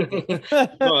disagree.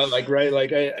 No, like, right. Like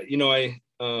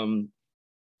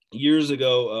years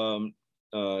ago,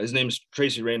 his name is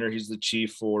Tracy Rayner. He's the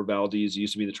chief for Valdez. He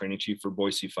used to be the training chief for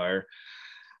Boise Fire.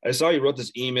 I saw he wrote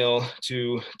this email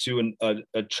to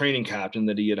a training captain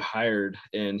that he had hired,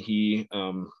 and he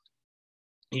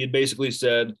had basically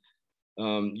said,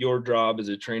 your job as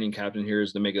a training captain here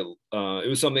is to make it. It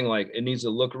was something like it needs to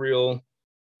look real,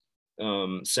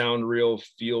 sound real,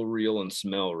 feel real, and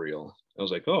smell real. I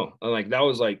was like, oh, and that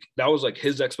was like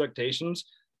his expectations,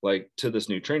 like to this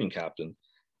new training captain.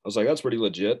 I was like, that's pretty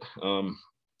legit. And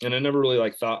I never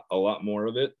really thought a lot more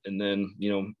of it. And then,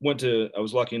 I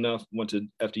was lucky enough, went to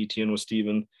FDTN with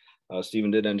Steven.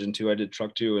 Steven did engine 2, I did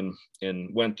truck 2,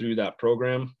 and went through that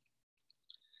program.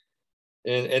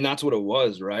 And that's what it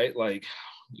was, right?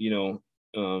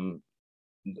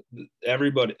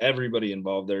 Everybody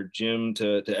involved there, Jim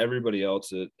to everybody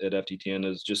else at FDTN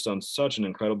has just done such an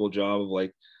incredible job of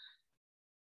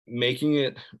making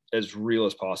it as real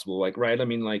as possible. Right. I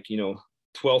mean,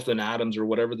 12th and Adams or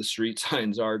whatever the street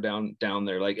signs are down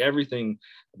there. Everything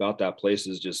about that place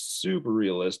is just super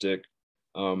realistic.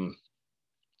 And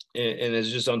it's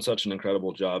just done such an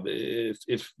incredible job.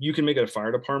 If you can make it a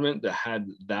fire department that had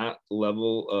that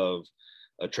level of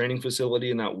a training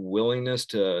facility and that willingness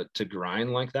to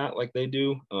grind like that, like they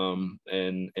do,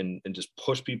 and just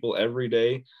push people every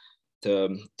day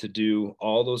to do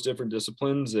all those different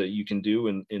disciplines that you can do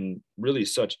in really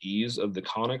such ease of the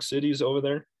conic cities over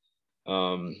there.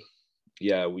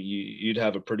 You'd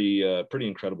have a pretty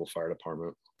incredible fire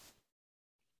department.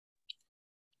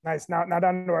 Nice. Now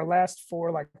down to our last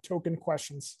 4 token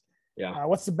questions. Yeah.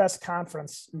 What's the best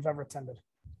conference you've ever attended?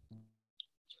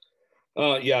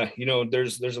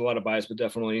 There's a lot of bias, but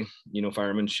definitely,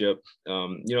 firemanship.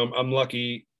 I'm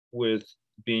lucky with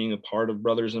being a part of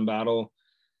Brothers in Battle.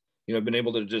 I've been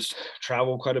able to just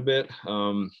travel quite a bit,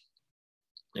 and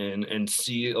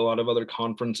see a lot of other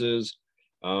conferences.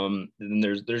 And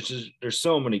there's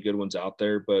so many good ones out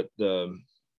there, but the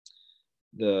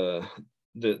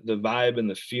vibe and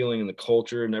the feeling and the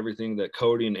culture and everything that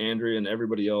Cody and Andrea and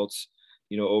everybody else,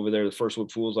 over there, the First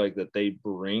Wood Fools, that they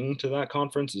bring to that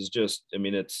conference is just, I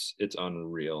mean, it's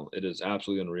unreal. It is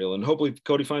absolutely unreal. And hopefully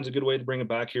Cody finds a good way to bring it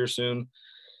back here soon.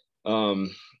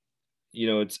 I'm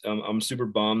super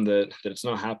bummed that it's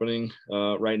not happening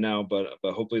right now, but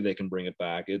hopefully they can bring it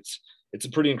back. It's a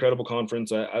pretty incredible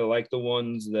conference. I like the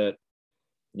ones that,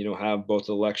 have both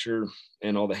the lecture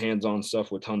and all the hands-on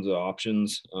stuff with tons of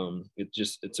options.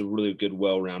 It's a really good,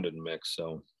 well-rounded mix.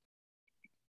 So.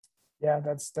 Yeah,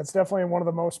 that's definitely one of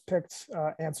the most picked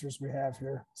answers we have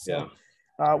here. So,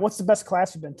 yeah. What's the best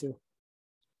class you've been to?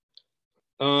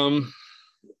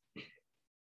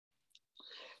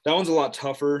 That one's a lot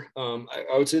tougher.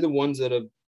 I would say the ones that have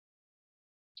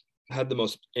had the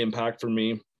most impact for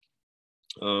me.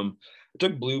 I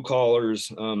took blue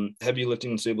collars, heavy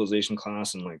lifting and stabilization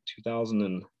class in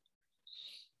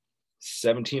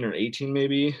 2017 or 18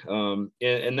 maybe.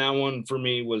 And that one for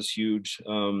me was huge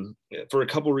for a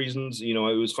couple reasons. It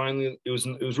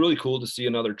was really cool to see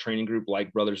another training group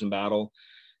like Brothers in Battle,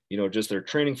 just their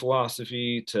training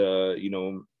philosophy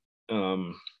to,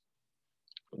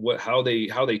 how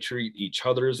they treat each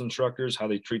other as instructors, how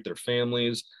they treat their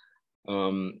families,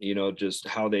 just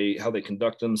how they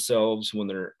conduct themselves when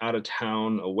they're out of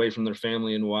town, away from their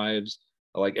family and wives,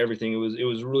 everything. It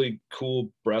was really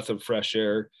cool breath of fresh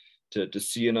air to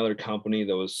see another company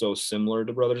that was so similar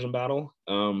to Brothers in Battle.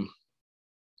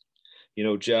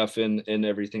 Jeff and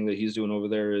everything that he's doing over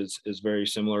there is very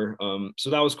similar. So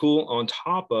that was cool. On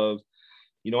top of,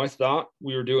 I thought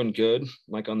we were doing good,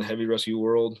 like on the heavy rescue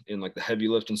world and like the heavy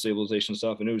lift and stabilization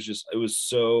stuff. And it was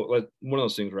so like one of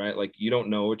those things, right? Like you don't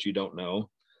know what you don't know.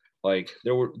 Like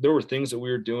there were things that we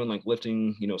were doing, like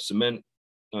lifting, cement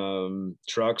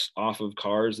trucks off of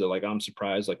cars that like, I'm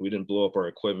surprised, like we didn't blow up our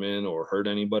equipment or hurt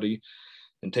anybody,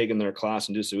 and taking their class.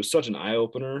 And just, it was such an eye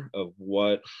opener of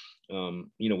what,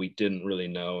 we didn't really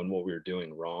know and what we were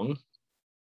doing wrong.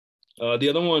 The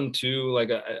other one too,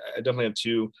 like I definitely have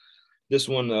two. This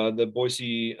one, the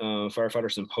Boise Firefighter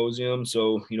Symposium.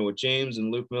 So, what James and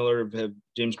Luke Miller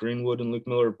James Greenwood and Luke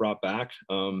Miller brought back.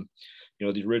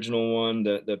 The original one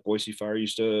that Boise Fire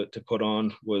used to put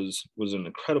on was an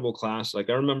incredible class. Like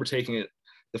I remember taking it.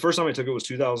 The first time I took it was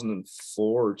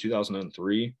 2004 or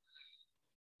 2003,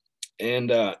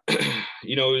 and it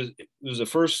was the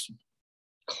first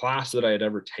class that I had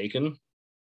ever taken,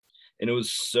 and it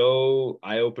was so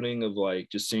eye-opening of like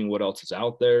just seeing what else is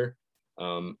out there.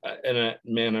 I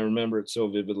remember it so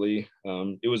vividly.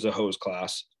 It was a hose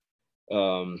class.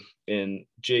 And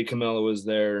Jay Camella was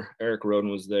there. Eric Roden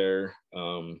was there.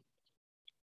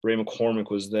 Ray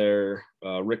McCormick was there.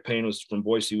 Rick Payne was from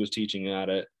Boise, was teaching at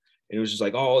it. And it was just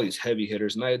like all these heavy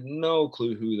hitters. And I had no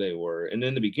clue who they were. And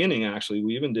in the beginning, actually,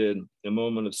 we even did a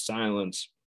moment of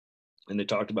silence and they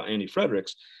talked about Andy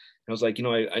Fredericks. And I was like,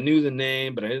 I knew the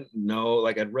name, but I didn't know,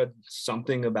 like I'd read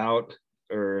something about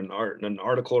or an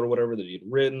article or whatever that he'd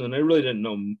written, and I really didn't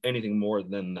know anything more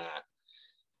than that.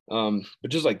 But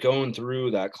just like going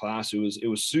through that class, it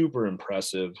was super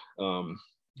impressive. It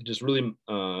just really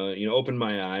opened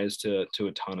my eyes to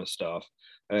a ton of stuff.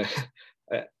 I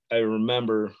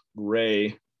remember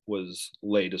Ray was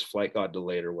late, his flight got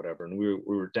delayed or whatever, and we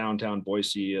were downtown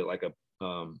Boise at like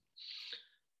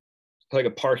a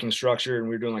parking structure, and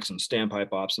we were doing like some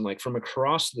standpipe ops, and like from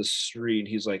across the street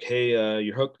he's like, hey,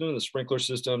 you're hooked into the sprinkler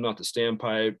system, not the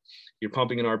standpipe, you're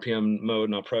pumping in RPM mode,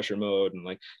 not pressure mode, and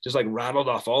like just like rattled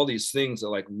off all these things that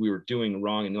like we were doing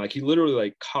wrong. And like he literally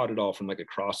like caught it all from like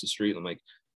across the street. And I'm like,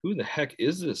 who the heck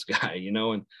is this guy?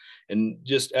 And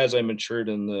just as I matured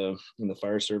in the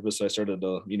fire service, I started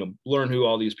to learn who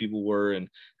all these people were, and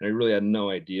I really had no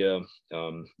idea.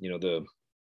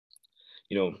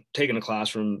 Taking a class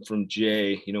from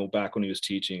Jay, back when he was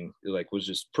teaching, like was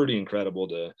just pretty incredible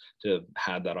to have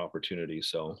had that opportunity.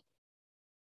 So.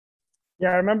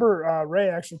 Yeah, I remember Ray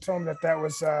actually told me that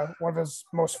was one of his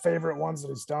most favorite ones that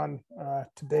he's done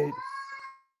to date.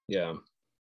 Yeah.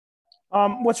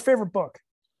 What's your favorite book?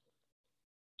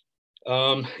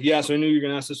 Yeah, so I knew you were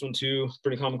gonna ask this one too.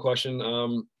 Pretty common question.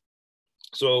 I'm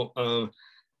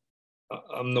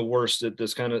the worst at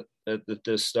this kind of at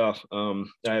this stuff. I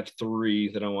have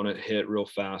three that I want to hit real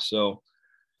fast. So,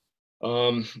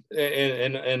 and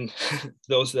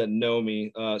those that know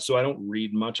me, so I don't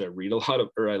read much. I read a lot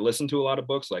I listen to a lot of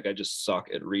books. Like I just suck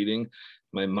at reading.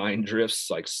 My mind drifts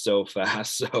like so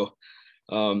fast. So,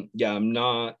 yeah, I'm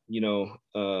not,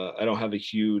 I don't have a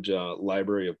huge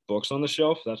library of books on the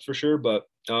shelf, that's for sure. But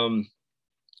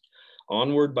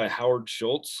Onward by Howard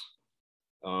Schultz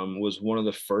was one of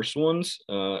the first ones,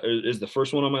 is the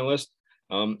first one on my list.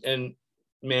 And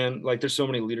man, like there's so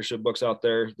many leadership books out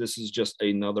there. This is just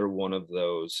another one of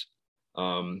those.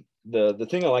 The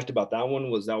thing I liked about that one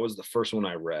was that was the first one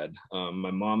I read.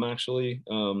 My mom actually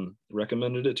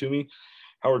recommended it to me.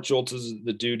 Howard Schultz is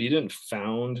the dude. He didn't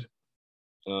found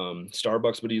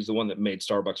Starbucks, but he's the one that made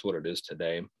Starbucks what it is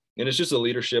today. And it's just the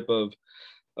leadership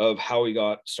of how he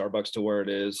got Starbucks to where it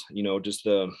is. Just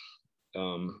the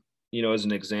as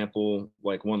an example,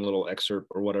 like one little excerpt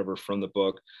or whatever from the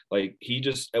book, like he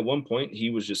just, at one point, he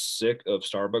was just sick of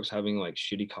Starbucks having like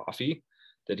shitty coffee,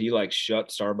 that he like shut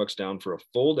Starbucks down for a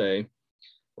full day,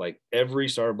 like every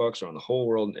Starbucks around the whole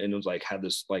world. And it was like, had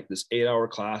this 8-hour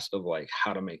class of like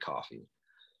how to make coffee,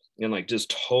 and like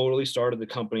just totally started the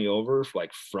company over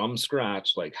like from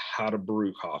scratch, like how to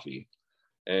brew coffee.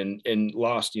 And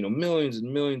lost millions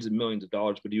and millions and millions of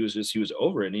dollars, but he was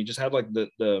over it, and he just had like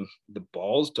the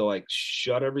balls to like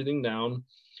shut everything down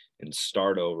and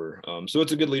start over. So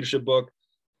it's a good leadership book.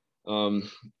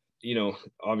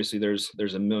 Obviously there's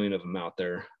a million of them out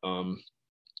there.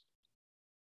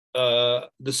 The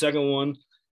second one,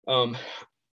 I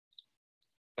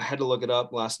had to look it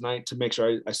up last night to make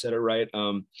sure I said it right.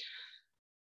 I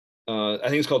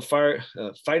think it's called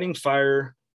Fighting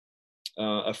Fire,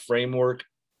 a Framework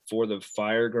for the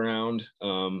Fire Ground.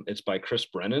 It's by Chris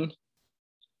Brennan.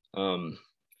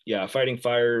 Fighting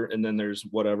Fire, and then there's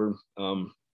whatever.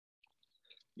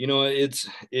 It's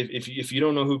if you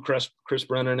don't know who Chris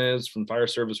Brennan is from Fire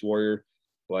Service Warrior,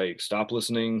 like stop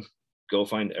listening, go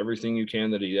find everything you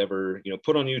can that he ever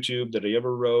put on YouTube, that he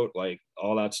ever wrote, like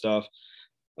all that stuff.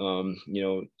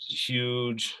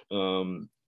 Huge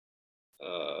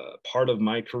part of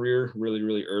my career really,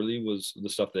 really early was the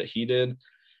stuff that he did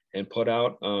and put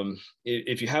out.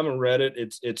 If you haven't read it,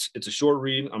 it's a short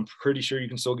read. I'm pretty sure you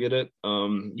can still get it.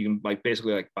 You can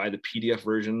basically buy the PDF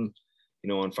version,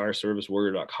 on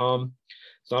fireservicewarrior.com.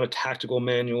 It's not a tactical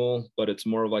manual, but it's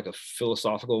more of a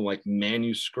philosophical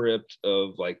manuscript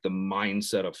of the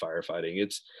mindset of firefighting.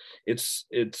 It's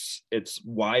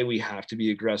why we have to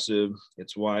be aggressive.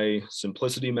 It's why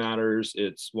simplicity matters.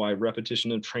 It's why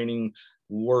repetition of training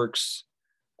works.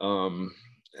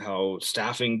 How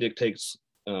staffing dictates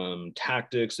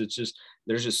tactics.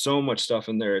 There's just so much stuff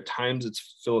in there. At times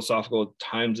it's philosophical, at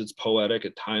times it's poetic,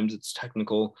 at times it's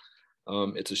technical.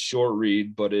 It's a short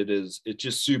read, but it's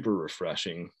just super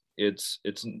refreshing. It's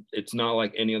not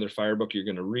like any other fire book you're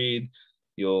going to read.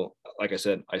 Like I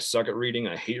said, I suck at reading.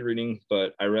 I hate reading,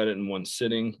 but I read it in one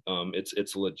sitting.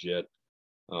 It's legit.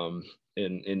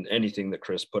 In anything that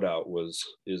Chris put out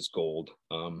is gold.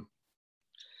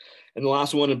 And the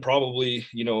last one, and probably,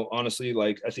 honestly,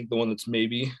 I think the one that's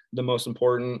maybe the most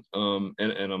important, and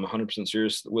I'm 100%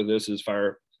 serious with this, is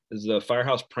the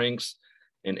Firehouse Pranks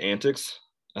and Antics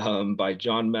by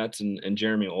John Metz and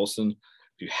Jeremy Olson.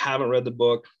 If you haven't read the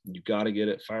book, you got to get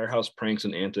it. Firehouse Pranks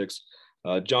and Antics.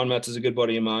 John Metz is a good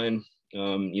buddy of mine.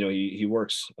 He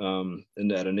works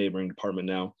at a neighboring department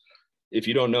now. If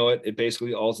you don't know it,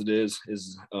 basically all it is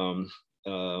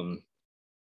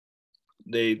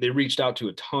they reached out to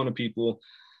a ton of people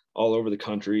all over the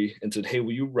country and said, hey,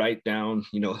 will you write down,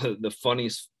 the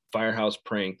funniest firehouse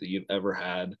prank that you've ever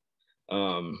had?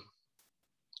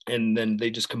 And then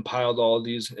they just compiled all of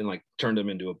these and turned them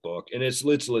into a book. And it's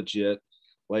legit.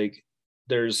 I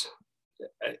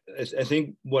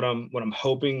think what I'm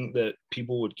hoping that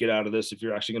people would get out of this, if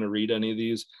you're actually going to read any of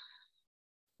these,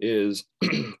 is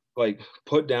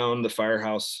put down the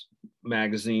Firehouse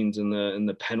magazines and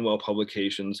the Penwell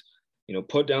publications.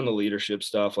 Put down the leadership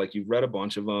stuff. You've read a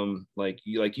bunch of them,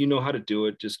 you know how to do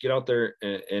it. Just get out there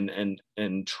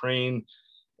and train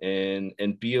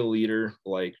and be a leader.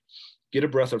 Get a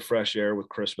breath of fresh air with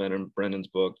Chris Brennan's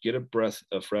book. Get a breath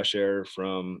of fresh air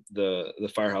from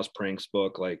the Firehouse Pranks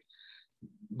book.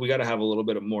 We got to have a little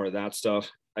bit more of that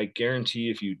stuff. I guarantee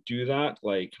if you do that,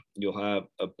 you'll have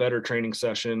a better training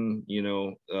session,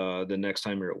 the next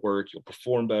time you're at work, you'll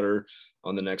perform better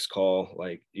on the next call.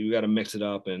 You got to mix it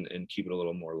up and keep it a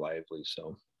little more lively.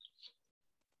 So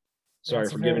sorry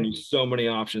for giving you so many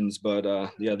options, but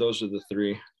yeah, those are the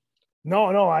three.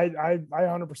 No, I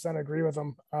 100% agree with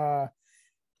them.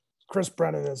 Chris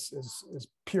Brennan is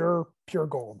pure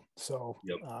gold. So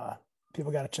yep.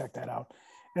 People got to check that out.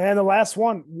 And the last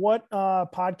one, what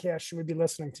podcast should we be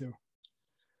listening to?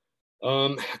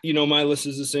 My list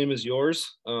is the same as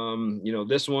yours.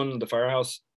 This one, the Fire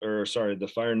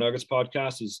Nuggets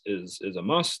podcast is a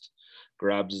must.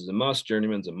 Grabs is a must.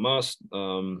 Journeyman's a must.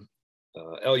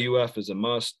 LUF is a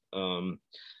must.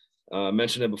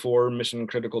 Mentioned it before, Mission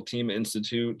Critical Team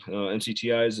Institute,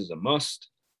 MCTIs is a must.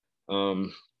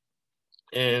 And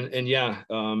yeah,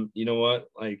 you know what?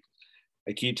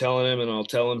 I keep telling him, and I'll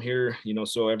tell him here,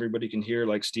 so everybody can hear,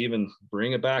 Steven,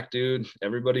 bring it back, dude.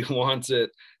 Everybody wants it.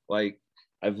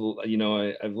 I've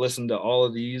listened to all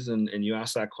of these, and you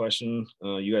ask that question.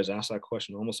 You guys ask that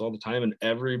question almost all the time, and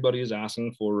everybody is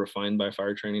asking for Refined by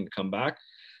Fire training to come back.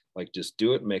 Just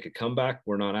do it, make a comeback.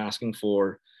 We're not asking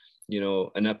for,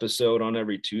 an episode on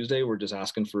every Tuesday. We're just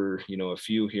asking for, a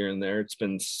few here and there. It's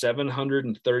been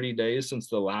 730 days since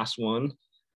the last one,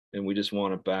 and we just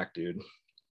want it back, dude.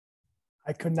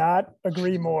 I could not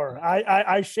agree more.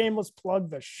 I shameless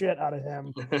plug the shit out of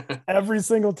him every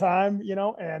single time,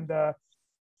 and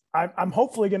I'm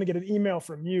hopefully going to get an email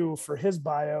from you for his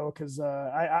bio, because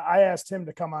I asked him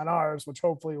to come on ours, which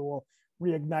hopefully will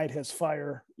reignite his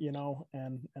fire,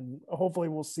 and hopefully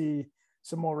we'll see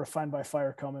some more Refined by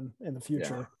Fire coming in the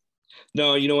future.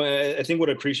 Yeah. No, I think what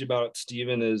I appreciate about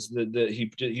Steven is that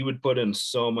he would put in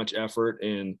so much effort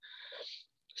in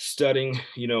studying,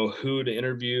 who to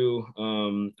interview,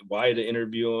 why to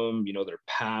interview them, their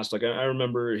past. I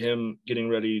remember him getting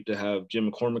ready to have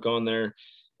Jim McCormick on there,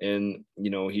 and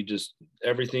he just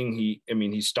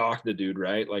he stalked the dude,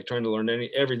 right? Trying to learn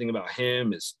everything about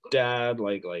him, his dad,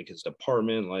 his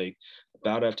department,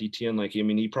 about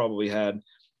FTTN. He probably had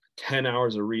 10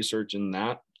 hours of research in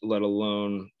that, let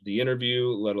alone the interview,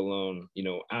 let alone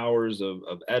hours of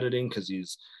editing, because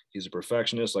he's a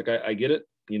perfectionist. I get it.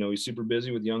 He's super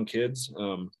busy with young kids.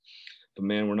 But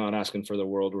man, we're not asking for the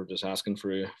world. We're just asking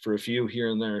for a few here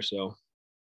and there. So.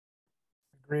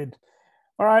 Agreed.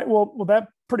 All right. Well, that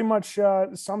pretty much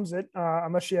sums it.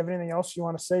 Unless you have anything else you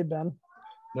want to say, Ben.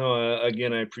 No,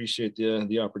 again, I appreciate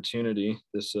the opportunity.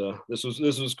 This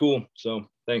was cool. So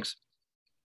thanks.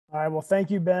 All right. Well,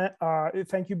 thank you, Ben.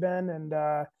 Thank you, Ben. And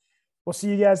we'll see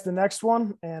you guys the next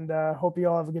one. And hope you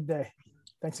all have a good day.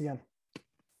 Thanks again.